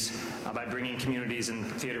communities by bringing communities and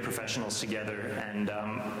theater professionals together. And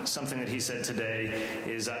something that he said today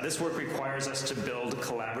is this work requires us to build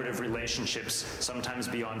collaborative relationships, sometimes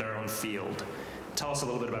beyond our own field. Tell us a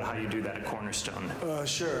little bit about how you do that at Cornerstone.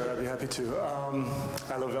 Sure, I'd be happy to.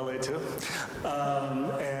 I love LA too.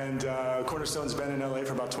 Cornerstone's been in LA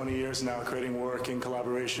for about 20 years now, creating work in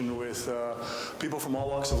collaboration with people from all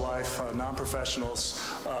walks of life, non-professionals,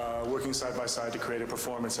 working side by side to create a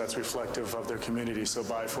performance that's reflective of their community, so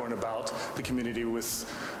by, for, and about the community with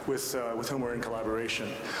whom we're in collaboration.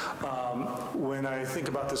 When I think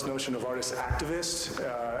about this notion of artist activist,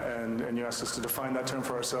 and you asked us to define that term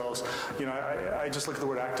for ourselves, you know, I just look at the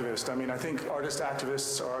word activist. I mean, I think artist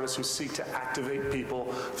activists are artists who seek to activate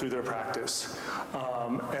people through their practice.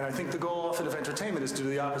 And I think the goal often of entertainment is to do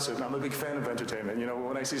the opposite. And I'm a big fan of entertainment. You know,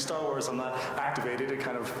 when I see Star Wars, I'm not activated. It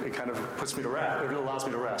kind of puts me to rest. It allows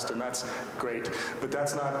me to rest, and that's great. But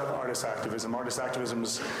that's not artist activism. Artist activism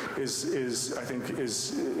is I think,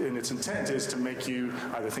 in its intent, is to make you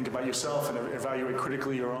either think about yourself and evaluate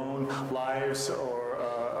critically your own lives or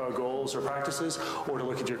goals or practices, or to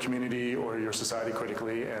look at your community or your society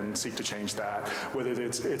critically and seek to change that, whether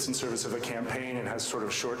it's in service of a campaign and has sort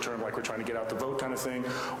of short-term, like we're trying to get out the vote kind of thing,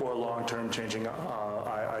 or long-term changing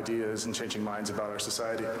ideas and changing minds about our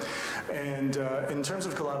society. And in terms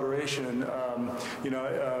of collaboration, you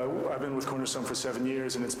know, I've been with Cornerstone for 7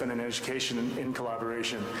 years, and it's been an education in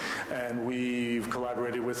collaboration. And we've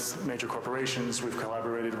collaborated with major corporations, we've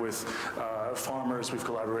collaborated with farmers, we've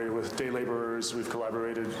collaborated with day laborers, we've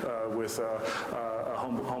collaborated with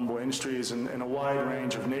homeboy industries and a wide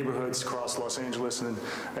range of neighborhoods across Los Angeles and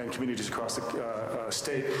communities across the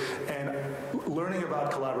state. And learning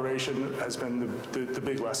about collaboration has been the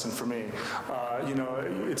big lesson for me. You know,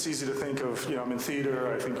 it's easy to think of, you know, I'm in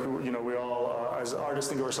theater, I think, you know, we all, as artists,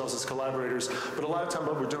 think of ourselves as collaborators, but a lot of time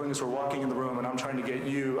what we're doing is we're walking in the room and I'm trying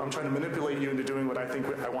to manipulate you into doing what I think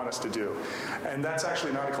I want us to do. And that's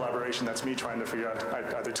actually not a collaboration, that's me trying to figure out,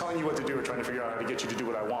 either telling you what to do or trying to figure out how to get you to do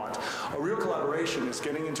what I want. A real collaboration is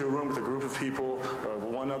getting into a room with a group of people,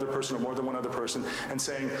 one other person or more than one other person, and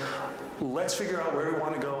saying, let's figure out where we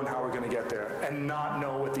want to go and how we're going to get there, and not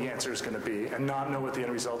know what the answer is going to be, and not know what the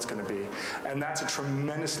end result's going to be. And that's a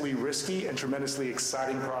tremendously risky and tremendously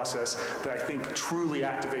exciting process that I think truly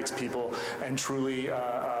activates people and truly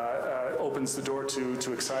opens the door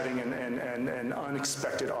to exciting and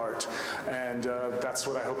unexpected art. And that's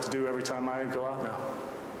what I hope to do every time I go out now.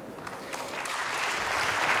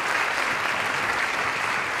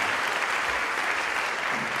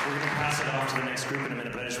 We're going to pass it off to the next group in a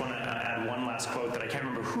minute, but I just want to add one last quote that I can't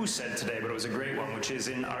remember who said today, but it was a great one, which is,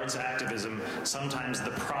 in arts activism, sometimes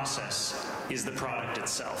the process is the product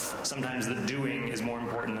itself. Sometimes the doing is more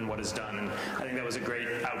important than what is done. And I think that was a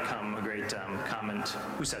great outcome, a great comment.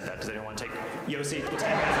 Who said that? Does anyone want to take? Yossi, we'll take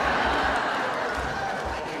it.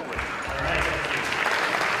 All right,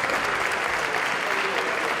 thank you.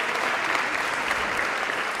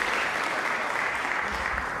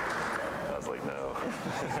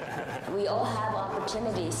 We all have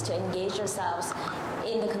opportunities to engage ourselves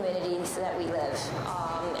in the communities that we live.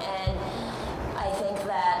 And I think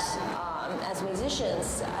that as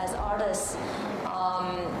musicians, as artists,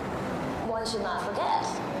 one should not forget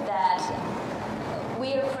that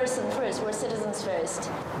we are person first, we're citizens first.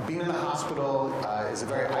 Being in the hospital is a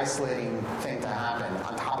very isolating thing to happen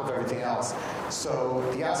on top of everything else. So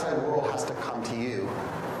the outside world has to come to you.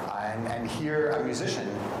 And here, a musician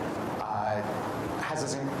has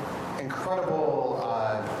this incredible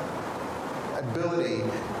ability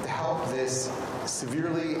to help this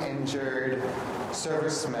severely injured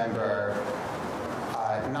service member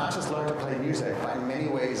not just learn to play music, but in many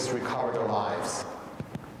ways recover their lives.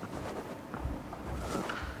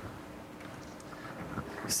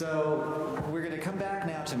 So we're going to come back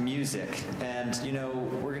now to music, and we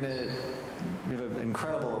have an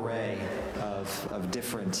incredible array of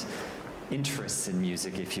different interests in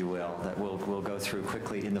music, if you will, that we'll go through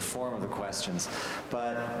quickly in the form of the questions.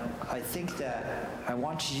 But I think that I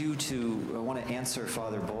want to answer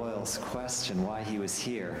Father Boyle's question, why he was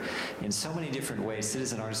here. In so many different ways,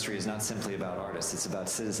 citizen artistry is not simply about artists, it's about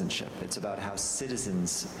citizenship. It's about how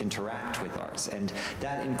citizens interact with arts. And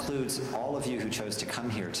that includes all of you who chose to come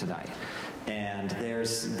here tonight. And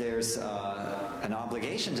there's an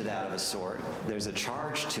obligation to that of a sort. There's a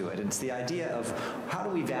charge to it. And it's the idea of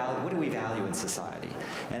what do we value in society?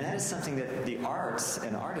 And that is something that the arts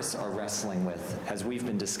and artists are wrestling with, as we've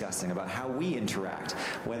been discussing, about how we interact.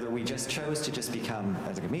 Whether we just chose to just become,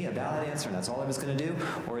 like me, a ballet dancer, and that's all I was going to do,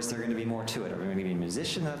 or is there going to be more to it? Are we going to be a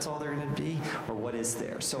musician, that's all they're going to be? Or what is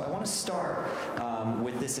there? So I want to start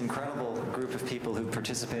with this incredible group of people who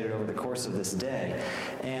participated over the course of this day.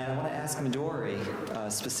 And I want to ask Midori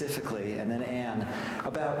specifically, and then Anne,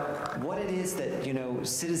 about what it is that,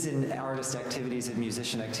 citizen artist activities and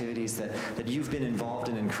musician activities that you've been involved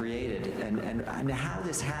in and created, and how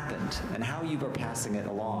this happened, and how you are passing it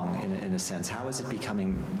along in a sense. How is it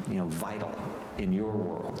becoming, vital in your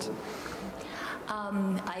world?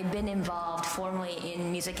 I've been involved formally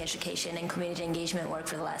in music education and community engagement work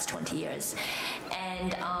for the last 20 years.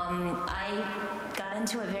 And I got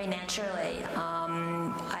into it very naturally.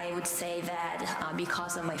 I would say that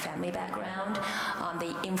because of my family background,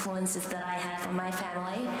 the influences that I had from my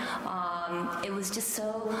family, it was just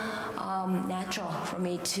so natural for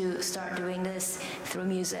me to start doing this through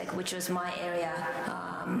music, which was my area.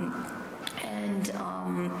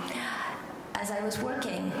 As I was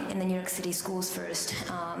working in the New York City schools first,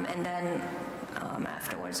 and then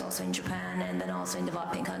afterwards also in Japan, and then also in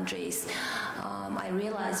developing countries, I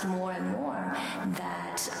realized more and more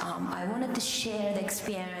that I wanted to share the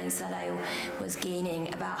experience that I was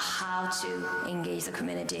gaining about how to engage the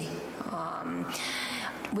community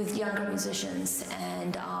with younger musicians,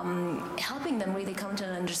 and helping them really come to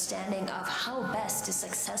an understanding of how best to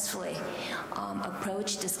successfully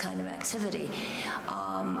approach this kind of activity.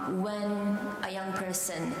 When a young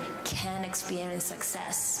person can experience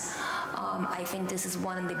success, I think this is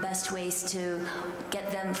one of the best ways to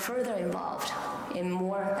get them further involved in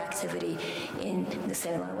more activity in the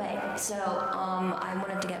similar way. So I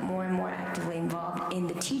wanted to get more and more actively involved in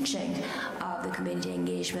the teaching of the community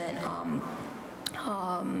engagement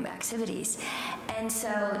activities. And so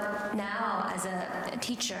now, as a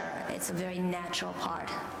teacher, it's a very natural part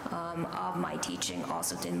of my teaching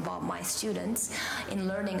also to involve my students in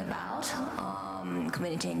learning about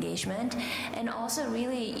community engagement, and also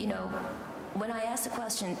really, when I ask the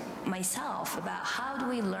question myself about how do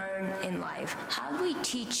we learn in life, how do we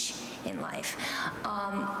teach in life,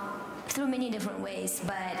 through many different ways,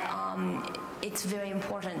 but it's very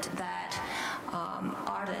important that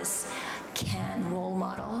artists can role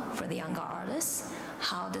model for the younger artists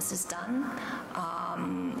how this is done.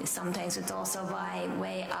 Sometimes it's also by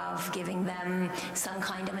way of giving them some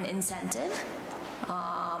kind of an incentive.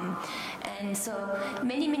 And so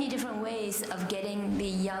many different ways of getting the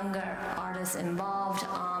younger artists involved.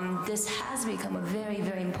 This has become a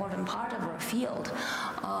very important part of our field.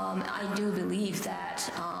 I do believe that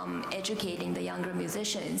educating the younger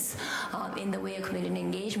musicians in the way of community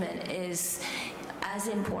engagement is as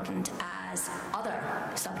important as other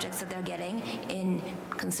subjects that they're getting in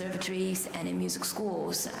conservatories and in music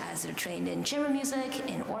schools, as they're trained in chamber music,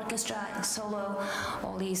 in orchestra, in solo,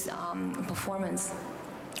 all these performance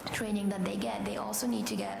training that they get. They also need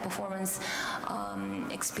to get performance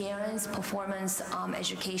experience, performance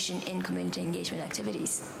education in community engagement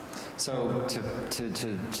activities. So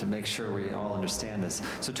to make sure we all understand this,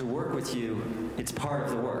 so to work with you, it's part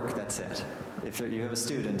of the work, that's it. If you have a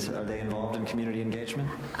student, are they involved in community engagement?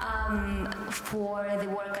 For the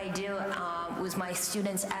work I do with my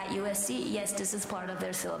students at USC, yes, this is part of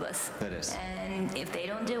their syllabus. That is. And if they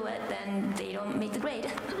don't do it, then they don't make the grade.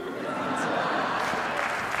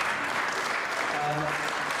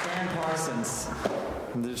 Ann Parsons,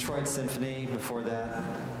 from the Detroit Symphony, before that,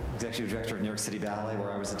 executive director of New York City Ballet,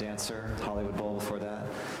 where I was a dancer, Hollywood Bowl before that.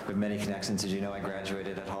 We have many connections. As you know, I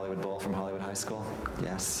graduated at Hollywood Bowl from Hollywood High School.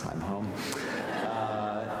 Yes, I'm home.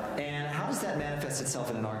 And how does that manifest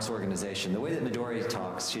itself in an arts organization? The way that Midori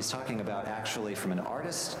talks, she's talking about actually from an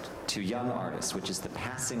artist to young artists, which is the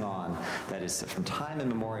passing on that is from time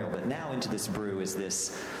immemorial, but now into this brew is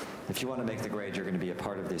this, if you want to make the grade, you're going to be a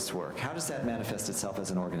part of this work. How does that manifest itself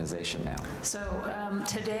as an organization now? So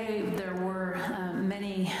today there were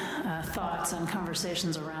many thoughts and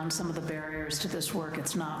conversations around some of the barriers to this work.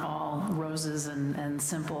 It's not all roses and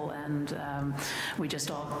simple, and we just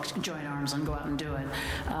all join arms and go out and do it.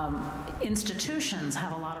 Institutions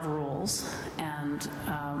have a lot of rules, and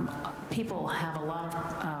people have a lot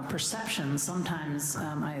of perceptions. Sometimes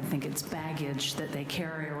I think it's baggage that they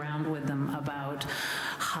carry around with them about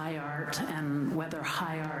high art and whether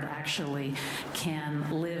high art actually can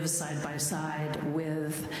live side by side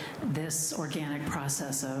with this organic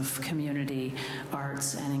process of community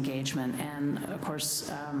arts and engagement. And of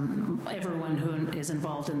course, everyone who is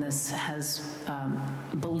involved in this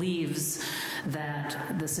believes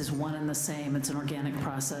that this is one and the same. It's an organic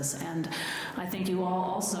process. And I think you all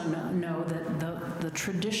also know that the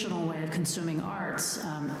traditional way of consuming arts,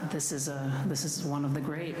 this is one of the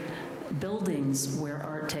great buildings where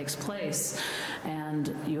art takes place,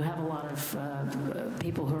 and you have a lot of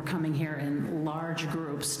people who are coming here in large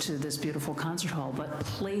groups to this beautiful concert hall, but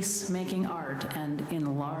place-making art and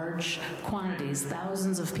in large quantities,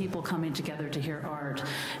 thousands of people coming together to hear art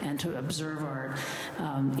and to observe art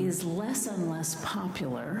is less and less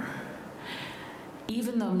popular,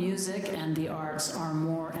 even though music and the arts are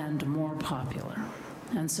more and more popular.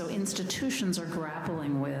 And so institutions are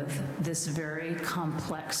grappling with this very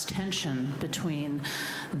complex tension between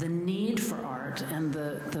the need for art and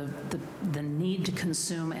the need to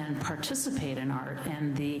consume and participate in art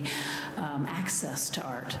and the access to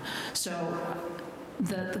art. So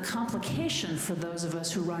the complication for those of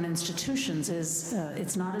us who run institutions is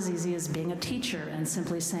it's not as easy as being a teacher and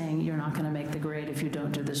simply saying you're not going to make the grade if you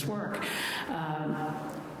don't do this work.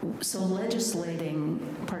 So legislating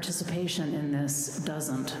participation in this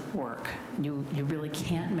doesn't work. You really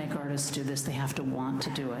can't make artists do this. They have to want to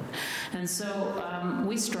do it. And so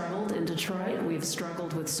we struggled in Detroit. We've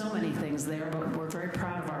struggled with so many things there, but we're very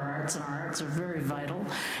proud of our arts, and our arts are very vital,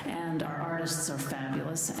 and our artists are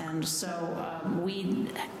fabulous. And so we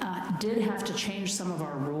did have to change some of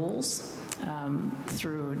our rules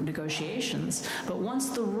through negotiations. But once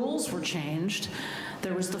the rules were changed,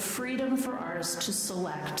 there was the freedom for artists to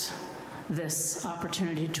select this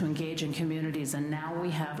opportunity to engage in communities, and now we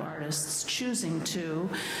have artists choosing to,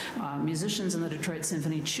 musicians in the Detroit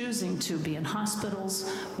Symphony choosing to be in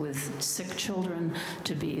hospitals with sick children,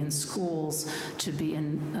 to be in schools, to be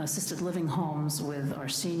in assisted living homes with our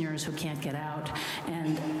seniors who can't get out,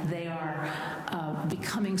 and they are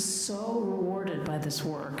becoming so rewarded by this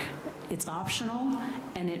work. It's optional,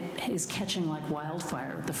 and it is catching like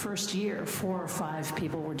wildfire. The first year, 4 or 5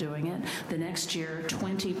 people were doing it. The next year,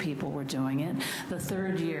 20 people were doing it. The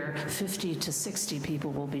third year, 50 to 60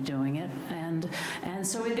 people will be doing it. And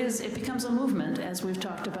so it becomes a movement, as we've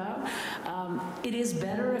talked about. It is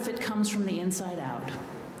better if it comes from the inside out.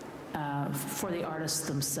 For the artists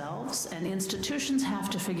themselves, and institutions have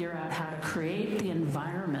to figure out how to create the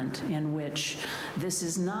environment in which this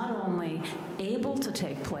is not only able to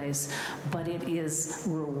take place, but it is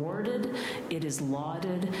rewarded, it is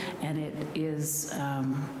lauded, and it is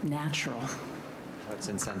natural. It's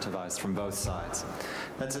incentivized from both sides.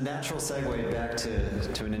 That's a natural segue back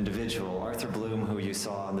to an individual. Arthur Bloom, who you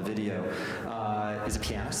saw in the video, is a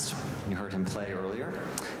pianist. You heard him play earlier.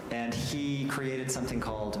 And he created something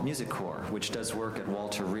called Music Corps, which does work at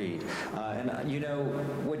Walter Reed. And you know,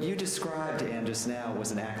 what you described, Ann, just now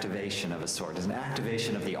was an activation of a sort. It's an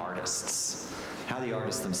activation of the artists. How the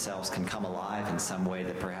artists themselves can come alive in some way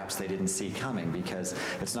that perhaps they didn't see coming, because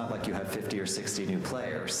it's not like you have 50 or 60 new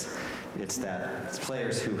players. It's that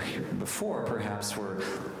players who before perhaps were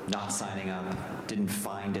not signing up, didn't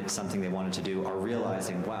find it something they wanted to do, are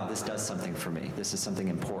realizing, wow, this does something for me. This is something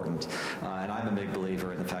important. And I'm a big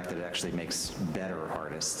believer in the fact that it actually makes better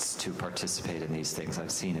artists to participate in these things.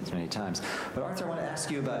 I've seen it many times. But Arthur, I want to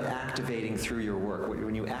ask you about activating through your work.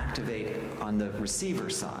 When you activate on the receiver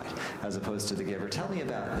side as opposed to the giver, tell me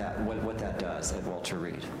about that, what that does at Walter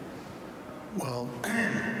Reed. Well,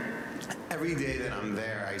 every day that I'm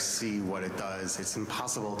there, I see what it does. It's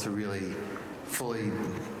impossible to really fully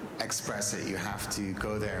express it. You have to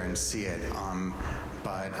go there and see it.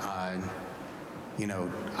 You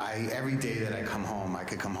know, every day that I come home, I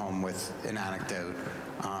could come home with an anecdote.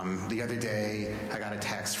 The other day, I got a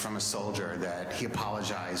text from a soldier that he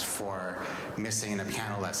apologized for missing a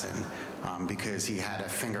piano lesson because he had a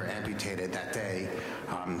finger amputated that day.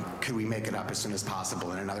 Could we make it up as soon as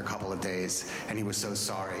possible in another couple of days? And he was so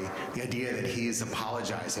sorry. The idea that he's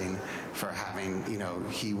apologizing for having, you know,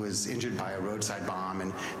 he was injured by a roadside bomb,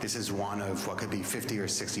 and this is one of what could be 50 or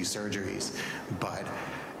 60 surgeries. But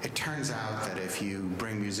it turns out that if you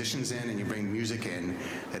bring musicians in and you bring music in,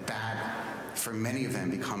 that for many of them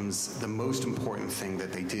becomes the most important thing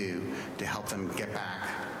that they do to help them get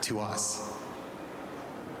back to us.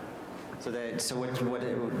 So what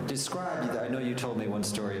it described, I know you told me one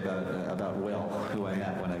story about Will, who I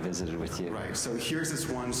met when I visited with you. Right, so here's this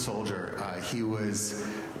one soldier. He was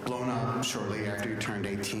blown up shortly after he turned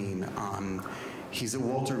 18. He's at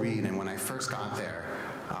Walter Reed, and when I first got there,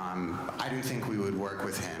 I didn't think we would work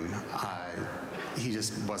with him. He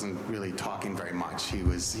just wasn't really talking very much. He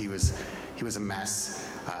was a mess.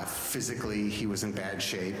 Physically, he was in bad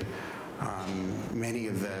shape. Many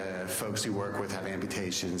of the folks we work with have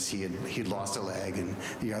amputations. He'd lost a leg, and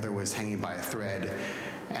the other was hanging by a thread.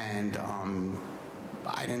 And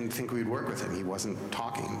I didn't think we'd work with him. He wasn't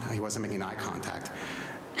talking. He wasn't making eye contact.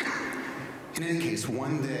 In any case,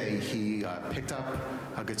 one day he picked up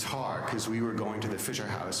a guitar because we were going to the Fisher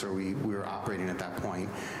House, or we were operating at that point,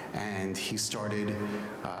 and he started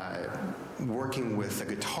working with a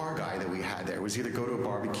guitar guy that we had there. It was either go to a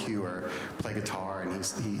barbecue or play guitar, and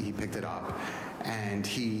he picked it up. And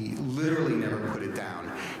he literally never put it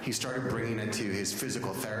down. He started bringing it to his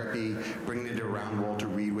physical therapy, bringing it around Walter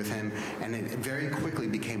Reed with him, and it very quickly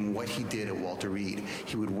became what he did at Walter Reed.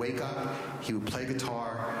 He would wake up, he would play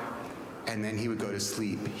guitar, and then he would go to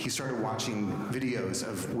sleep. He started watching videos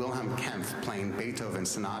of Wilhelm Kempff playing Beethoven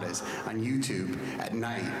sonatas on YouTube at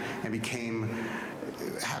night, and became,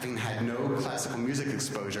 having had no classical music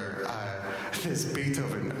exposure, this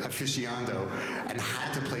Beethoven aficionado, and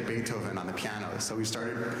had to play Beethoven on the piano. So we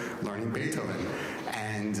started learning Beethoven.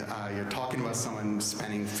 And you're talking about someone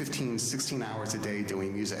spending 15, 16 hours a day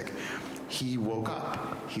doing music. He woke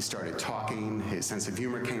up, he started talking, his sense of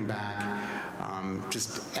humor came back,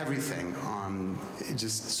 just everything,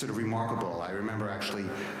 just sort of remarkable. I remember actually,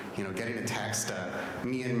 you know, getting a text,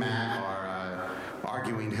 me and Matt are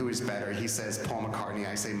arguing who is better. He says Paul McCartney,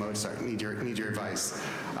 I say Mozart, need your advice.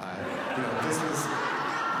 You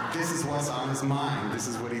know, this is what's on his mind, this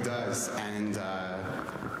is what he does, and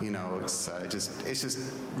you know, it's just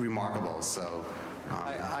remarkable, so.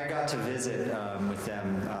 I got to visit with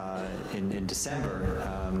them in December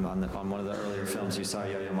on one of the earlier films. You saw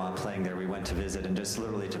Yo-Yo Ma playing there. We went to visit and just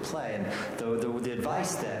literally to play. And the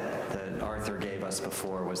advice that Arthur gave us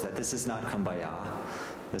before was that this is not kumbaya.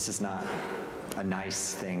 This is not a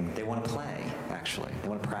nice thing. They want to play, actually. They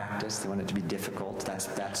want to practice. They want it to be difficult.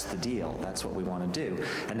 That's the deal. That's what we want to do.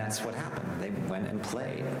 And that's what happened. They went and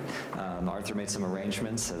played. Arthur made some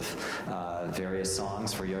arrangements of various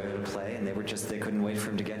songs for Yo-Yo to play, and they couldn't wait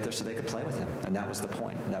for him to get there so they could play with him. And that was the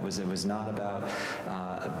point. It was not about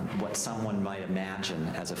what someone might imagine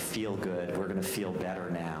as a feel-good, we're going to feel better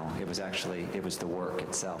now. It was the work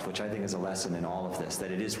itself, which I think is a lesson in all of this,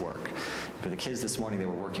 that it is work. For the kids this morning, they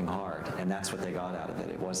were working hard, and that's what they got out of it.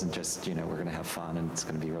 It wasn't just, you know, we're going to have fun and it's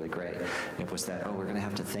going to be really great. It was that, we're going to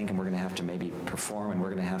have to think, and we're going to have to maybe perform, and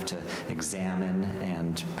we're going to have to examine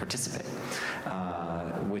and participate,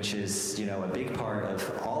 which is, you know, a big part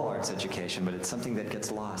of all arts education, but it's something that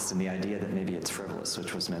gets lost in the idea that maybe it's frivolous,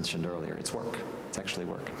 which was mentioned earlier. It's work. It's actually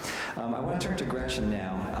work. I want to turn to Gretchen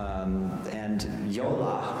now, and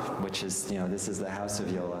Yola, which is, you know, this is the House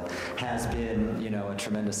of Yola, has been, you know, a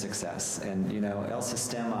tremendous success. And, you know, El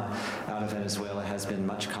Sistema out of Venezuela has been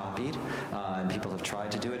much copied, and people have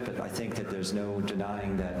tried to do it, but I think that there's no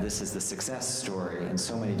denying that this is the success story in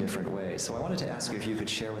so many different ways. So I wanted to ask you if you could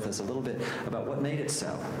share with us a little bit about what made it so.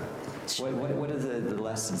 What are the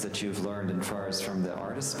lessons that you've learned as far as from the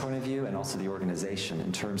artist's point of view and also the organization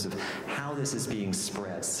in terms of how this is being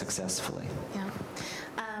spread successfully? Yeah.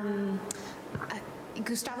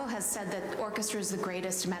 Gustavo has said that orchestra is the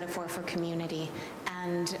greatest metaphor for community,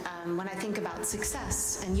 And when I think about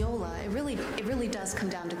success in YOLA, it really does come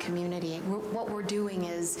down to community. What we're doing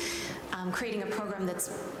is creating a program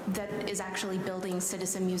that is actually building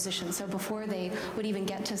citizen musicians. So before they would even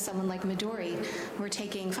get to someone like Midori, we're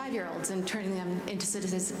taking 5-year-olds and turning them into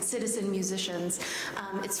citizen musicians.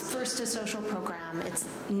 It's first a social program, it's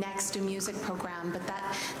next a music program, but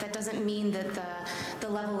that doesn't mean that the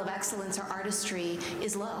level of excellence or artistry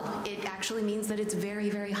is low. It actually means that it's very,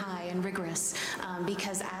 very high and rigorous,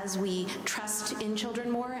 because as we trust in children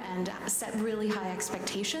more and set really high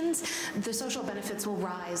expectations, the social benefits will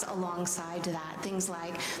rise alongside that. Things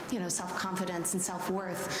like, self-confidence and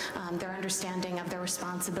self-worth, their understanding of their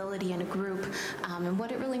responsibility in a group, and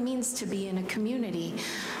what it really means to be in a community.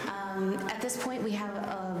 At this point, we have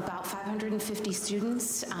about 550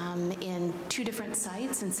 students in 2 different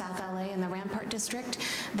sites in South LA and the Rampart District.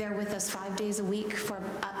 They're with us 5 days a week for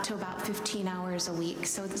up to about 15 hours a week.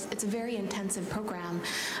 So it's a very intensive program.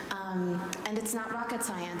 And it's not rocket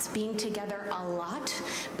science. Being together a lot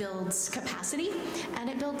builds capacity and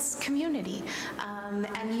it builds community.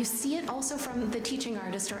 And you see it also from the teaching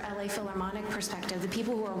artist or LA Philharmonic perspective, the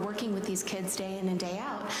people who are working with these kids day in and day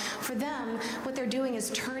out. For them, what they're doing is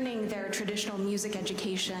turning their traditional music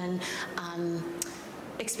education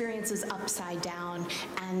experiences upside down,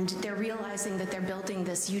 and they're realizing that they're building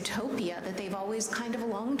this utopia that they've always kind of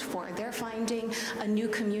longed for. They're finding a new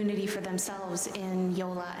community for themselves in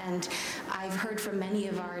YOLA, and I've heard from many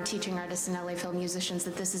of our teaching artists and LA Phil musicians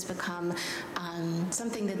that this has become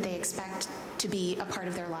something that they expect to be a part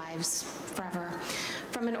of their lives forever.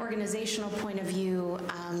 From an organizational point of view,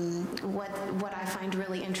 what I find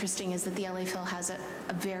really interesting is that the LA Phil has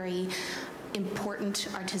a very important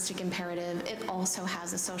artistic imperative. It also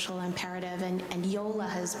has a social imperative, and YOLA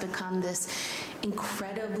has become this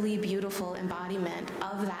incredibly beautiful embodiment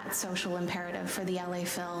of that social imperative for the LA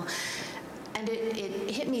Phil. And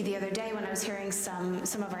it hit me the other day when I was hearing some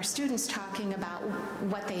of our students talking about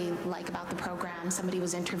what they like about the program. Somebody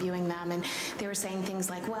was interviewing them, and they were saying things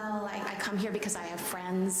like, well, I come here because I have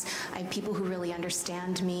friends, I have people who really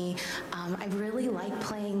understand me. I really like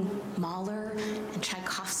playing Mahler and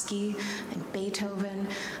Tchaikovsky and Beethoven.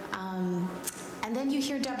 And then you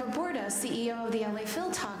hear Deborah Borda, CEO of the LA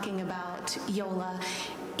Phil, talking about YOLA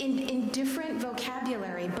in different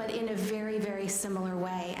vocabulary, but in a very, very similar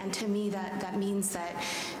way. And to me, that means that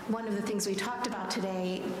one of the things we talked about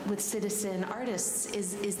today with citizen artists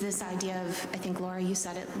is this idea of, I think, Laura, you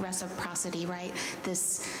said it, reciprocity, right?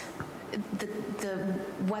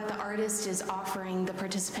 What the artist is offering the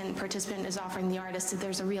participant is offering the artist,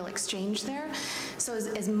 there's a real exchange there. So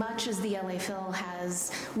as much as the LA Phil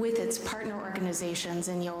has, with its partner organizations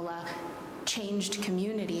in YOLA, changed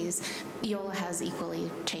communities, YOLA has equally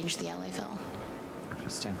changed the LA Phil.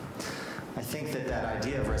 Interesting. I think that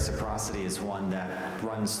idea of reciprocity is one that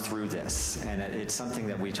runs through this, and it's something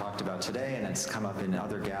that we talked about today, and it's come up in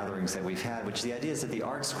other gatherings that we've had, which the idea is that the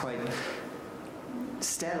arts quite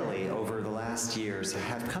steadily over the last years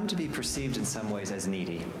have come to be perceived in some ways as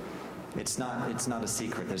needy. It's not a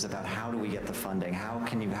secret. There's about how do we get the funding? How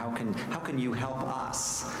can you help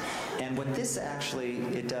us? And what this actually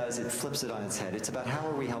it does, it flips it on its head. It's about how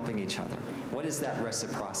are we helping each other? What is that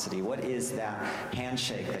reciprocity? What is that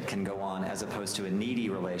handshake that can go on as opposed to a needy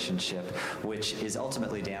relationship, which is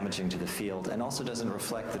ultimately damaging to the field and also doesn't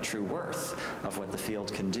reflect the true worth of what the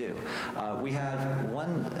field can do. We have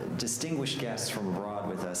one distinguished guest from abroad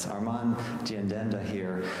with us, Armand Diendenda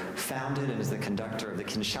here, founded and is the conductor of the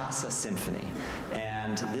Kinshasa Symphony.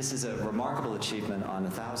 And this is a remarkable achievement on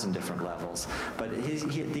 1,000 different levels. But at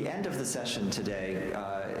the end of the session today,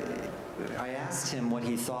 I asked him what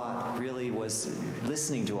he thought really was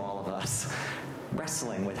listening to all of us,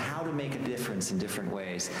 wrestling with how to make a difference in different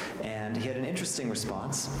ways. And he had an interesting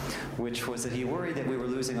response, which was that he worried that we were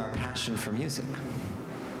losing our passion for music.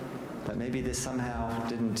 That maybe this somehow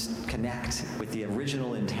didn't connect with the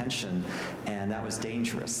original intention, and that was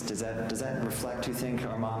dangerous. Does that reflect, you think,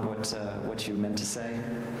 Armand, what you meant to say?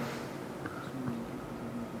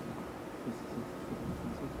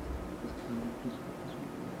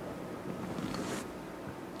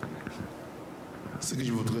 Ce que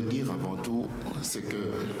je voudrais dire avant tout, c'est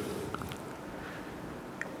que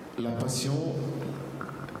la passion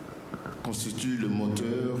constitue le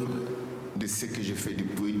moteur de ce que j'ai fait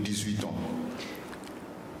depuis 18 ans.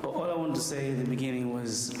 All I wanted to say in the beginning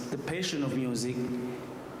was the passion of music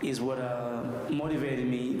is what motivated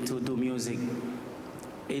me to do music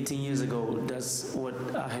 18 years ago. That's what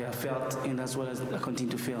I have felt, and that's what I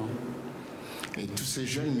continue to feel. Et tous ces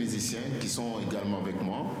jeunes musiciens qui sont également avec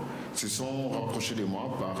moi se sont rapprochés de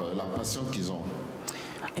moi par la passion qu'ils ont.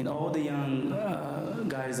 And all the young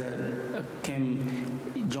guys that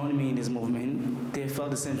joined me in this movement, they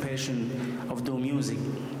felt the same passion of doing music.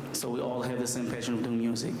 So we all have the same passion of doing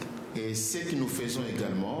music. Et ce que nous faisons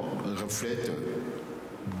également reflète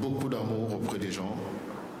beaucoup d'amour auprès des gens,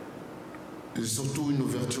 et surtout une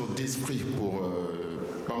ouverture d'esprit pour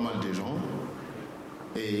pas mal de gens,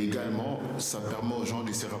 et également ça permet aux gens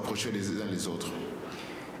de se rapprocher les uns les autres.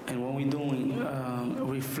 And what we're doing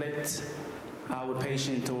reflects our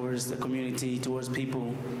passion towards the community, towards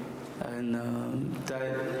people, and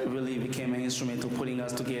that really became an instrument of putting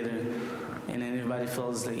us together, and then everybody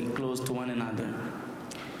feels like close to one another.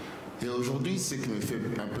 Et aujourd'hui, ce qui me fait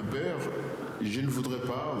un peu peur, je ne voudrais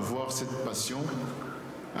pas voir cette passion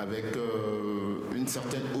avec une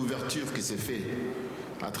certaine ouverture qui s'est faite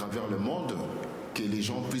à travers le monde, que les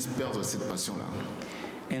gens puissent perdre cette passion-là.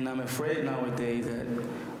 And I'm afraid nowadays that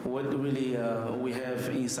what really we have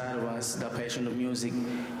inside of us, the passion of music,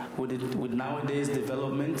 with nowadays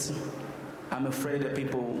development, I'm afraid that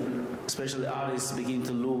people, especially artists, begin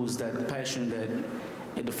to lose that passion that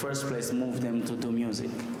in the first place moved them to do music.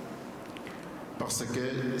 Parce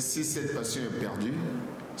que si cette passion est perdue,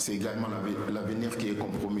 c'est également l'avenir qui est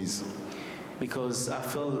compromis. Because I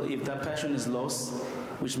feel if that passion is lost,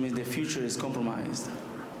 which means the future is compromised.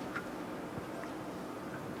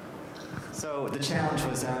 So the challenge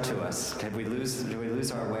was out to us. Do we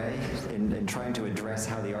lose our way in trying to address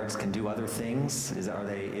how the arts can do other things? Is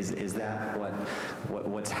that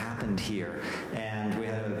what's happened here? And we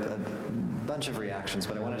had a bunch of reactions,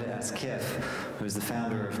 but I wanted to ask Kif, who's the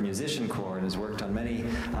founder of Musician Corps and has worked on many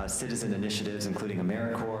citizen initiatives, including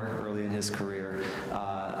AmeriCorps early in his career,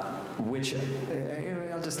 which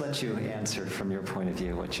I'll just let you answer from your point of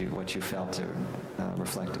view what you felt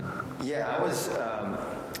reflected. Yeah,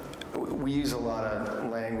 we use a lot of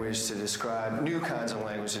language to describe, new kinds of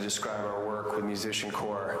language to describe our work with Musician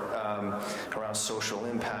Corps around social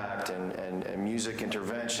impact and music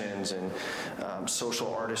interventions and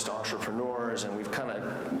social artist entrepreneurs, and we've kind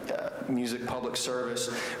of music public service.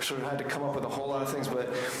 We sort of had to come up with a whole lot of things, but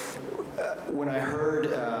when I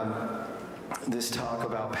heard this talk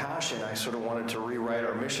about passion, I sort of wanted to rewrite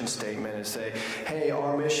our mission statement and say, hey,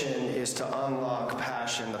 our mission is to unlock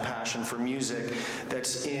passion, the passion for music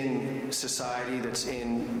that's in society, that's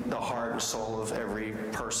in the heart and soul of every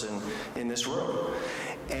person in this room.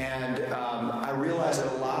 And I realized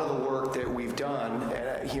that a lot of the work that we've done,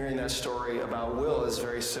 and hearing that story about Will is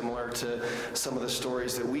very similar to some of the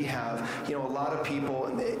stories that we have. You know, a lot of people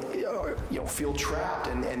feel trapped,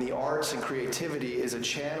 and the arts and creativity is a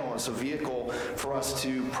channel, it's a vehicle for us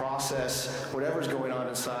to process whatever's going on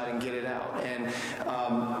inside and get it out.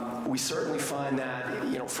 And we certainly find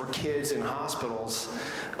that, for kids in hospitals,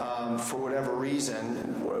 for whatever reason,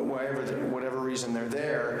 whatever reason they're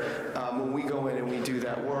there, when we go in and we do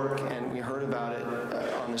that work, and we heard about it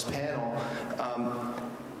on this panel,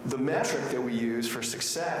 the metric that we use for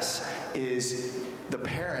success is the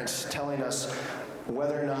parents telling us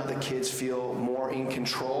whether or not the kids feel more in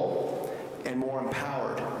control and more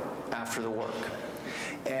empowered after the work.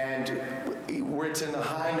 And it's in the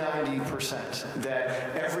high 90%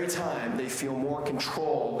 that every time they feel more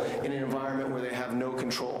control in an environment where they have no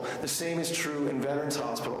control. The same is true in veterans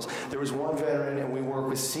hospitals. There was one veteran, and we work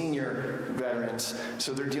with senior veterans,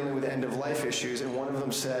 so they're dealing with end-of-life issues, and one of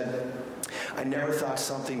them said, I never thought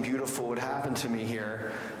something beautiful would happen to me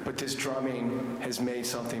here, but this drumming has made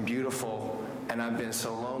something beautiful, and I've been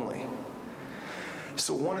so lonely.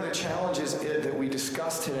 So one of the challenges that we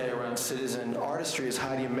discussed today around citizen artistry is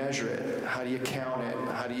how do you measure it? How do you count it?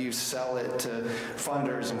 How do you sell it to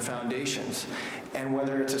funders and foundations? And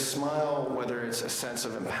whether it's a smile, whether it's a sense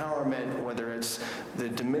of empowerment, whether it's the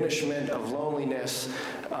diminishment of loneliness,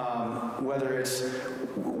 whether it's,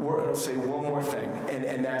 I'll say one more thing,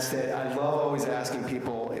 and that's that I love always asking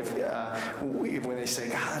people if when they say,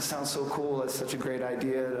 God, that sounds so cool, that's such a great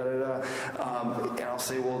idea, and I'll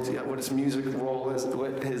say, well, what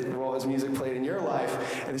his role has music played in your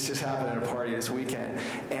life? And this just happened at a party this weekend.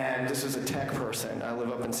 And this was a tech person. I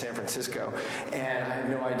live up in San Francisco, and I had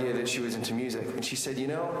no idea that she was into music. And she said,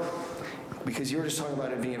 because you were just talking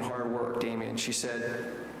about it being hard work, Damian, she said,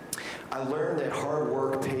 I learned that hard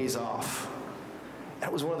work pays off.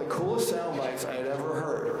 That was one of the coolest sound bites I had ever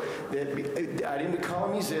heard. That I didn't become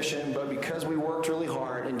a musician, but because we worked really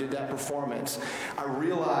hard and did that performance, I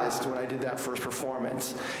realized when I did that first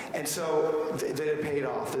performance. And so that it paid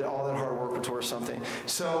off, that all that hard work was worth something.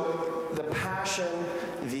 So the passion,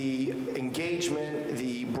 the engagement,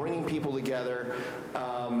 the bringing people together,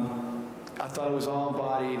 I'll thought it was all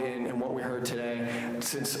embodied in what we heard today.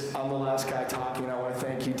 Since I'm the last guy talking, I want to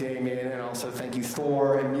thank you, Damian, and also thank you,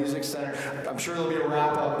 Thor, and Music Center. I'm sure there'll be a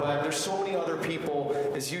wrap-up, but there's so many other people,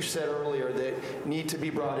 as you said earlier, that need to be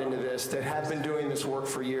brought into this, that have been doing this work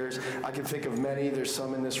for years. I can think of many. There's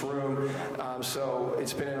some in this room. So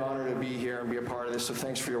it's been an honor to be here and be a part of this, so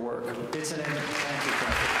thanks for your work. It's an important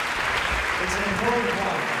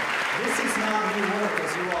point. This is not new work,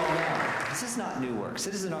 as you all know. This is not new work.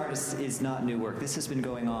 Citizen Artists is not new work. This has been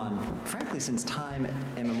going on, frankly, since time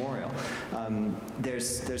immemorial.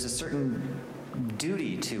 There's a certain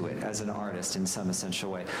duty to it as an artist in some essential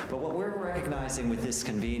way. But what we're recognizing with this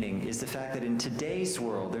convening is the fact that in today's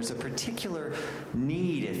world, there's a particular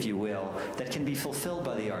need, if you will, that can be fulfilled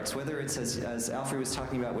by the arts, whether it's, as Alfred was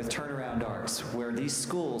talking about, with turnaround arts, where these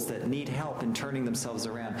schools that need help in turning themselves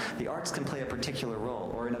around, the arts can play a particular role,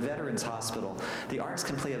 or in a veterans hospital, the arts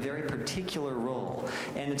can play a very particular role.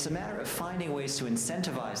 And it's a matter of finding ways to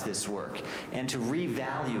incentivize this work and to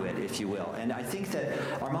revalue it, if you will. And I think that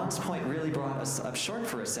Armand's point really brought us up short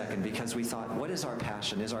for a second, because we thought, what is our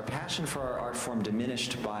passion? Is our passion for our art form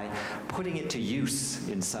diminished by putting it to use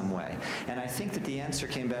in some way? And I think that the answer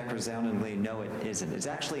came back resoundingly, no, it isn't. It's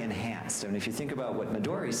actually enhanced. And if you think about what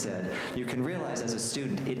Midori said, you can realize as a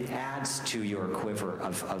student, it adds to your quiver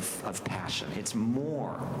of passion. It's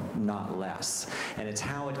more, not less. And it's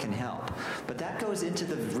how it can help. But that goes into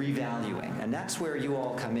the revaluing. And that's where you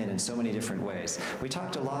all come in so many different ways. We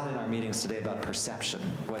talked a lot in our meetings today about perception,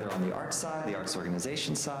 whether on the art side, the arts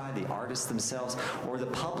organization side, the artists themselves, or the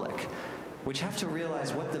public, which have to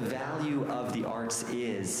realize what the value of the arts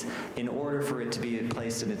is in order for it to be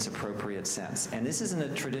placed in its appropriate sense. And this isn't a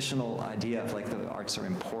traditional idea of like the arts are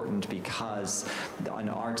important because an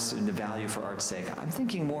arts and the value for art's sake. I'm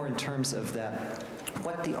thinking more in terms of that,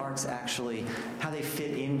 what the arts actually, how they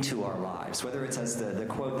fit into our lives, whether it's as the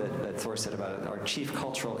quote that Thor said about our chief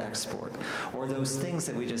cultural export, or those things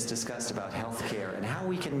that we just discussed about healthcare and how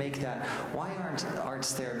we can make that, why aren't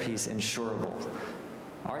arts therapies insurable?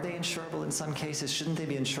 Are they insurable in some cases? Shouldn't they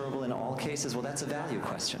be insurable in all cases? Well, that's a value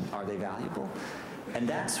question. Are they valuable? And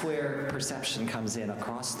that's where perception comes in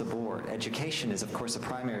across the board. Education is, of course, a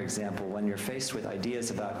primary example when you're faced with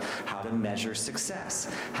ideas about how to measure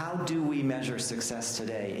success. How do we measure success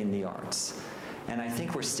today in the arts? And I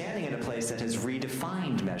think we're standing in a place that has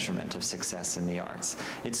redefined measurement of success in the arts.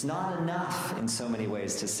 It's not enough in so many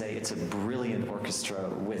ways to say it's a brilliant orchestra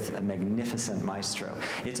with a magnificent maestro.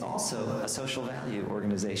 It's also a social value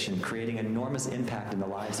organization creating enormous impact in the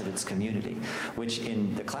lives of its community, which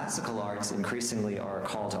in the classical arts increasingly are a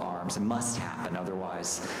call to arms. It must happen,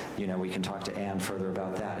 otherwise, you know, we can talk to Anne further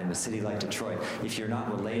about that. In a city like Detroit, if you're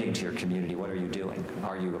not relating to your community, what are you doing?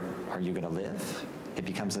 Are you going to live? It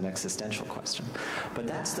becomes an existential question. But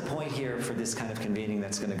that's the point here for this kind of convening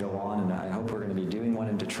that's going to go on, and I hope we're going to be doing one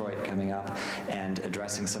in Detroit coming up and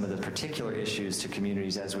addressing some of the particular issues to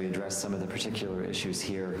communities as we address some of the particular issues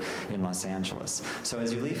here in Los Angeles. So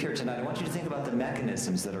as you leave here tonight, I want you to think about the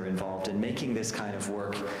mechanisms that are involved in making this kind of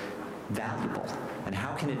work valuable, and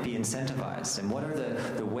how can it be incentivized, and what are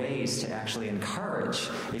the ways to actually encourage,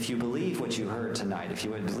 if you believe what you heard tonight, if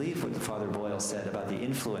you would believe what Father Boyle said about the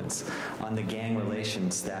influence on the gang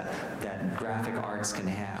relations that graphic arts can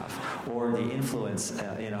have, or the influence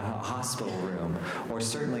in a hospital room, or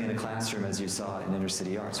certainly in a classroom as you saw in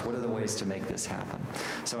intercity arts. What are the ways to make this happen?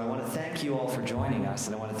 So I want to thank you all for joining us,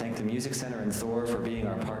 and I want to thank the Music Center and Thor for being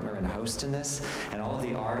our partner and host in this, and all of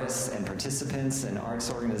the artists and participants and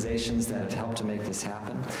arts organizations that have helped to make this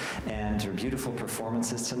happen, and your beautiful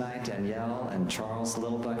performances tonight, Danielle and Charles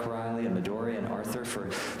Littlebuck Riley and Midori and Arthur for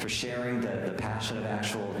sharing the passion of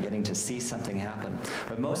actual getting to see something happen.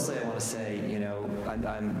 But mostly I want to say, you know,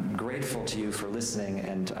 I'm grateful to you for listening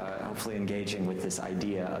and hopefully engaging with this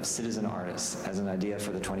idea of citizen artists as an idea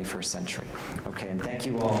for the 21st century. Okay, and thank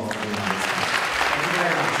you all for being on this. Thank you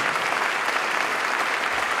very much.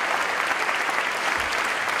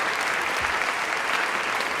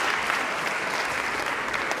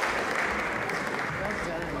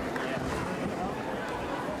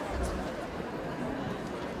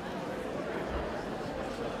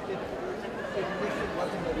 It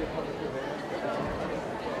wasn't going to be a public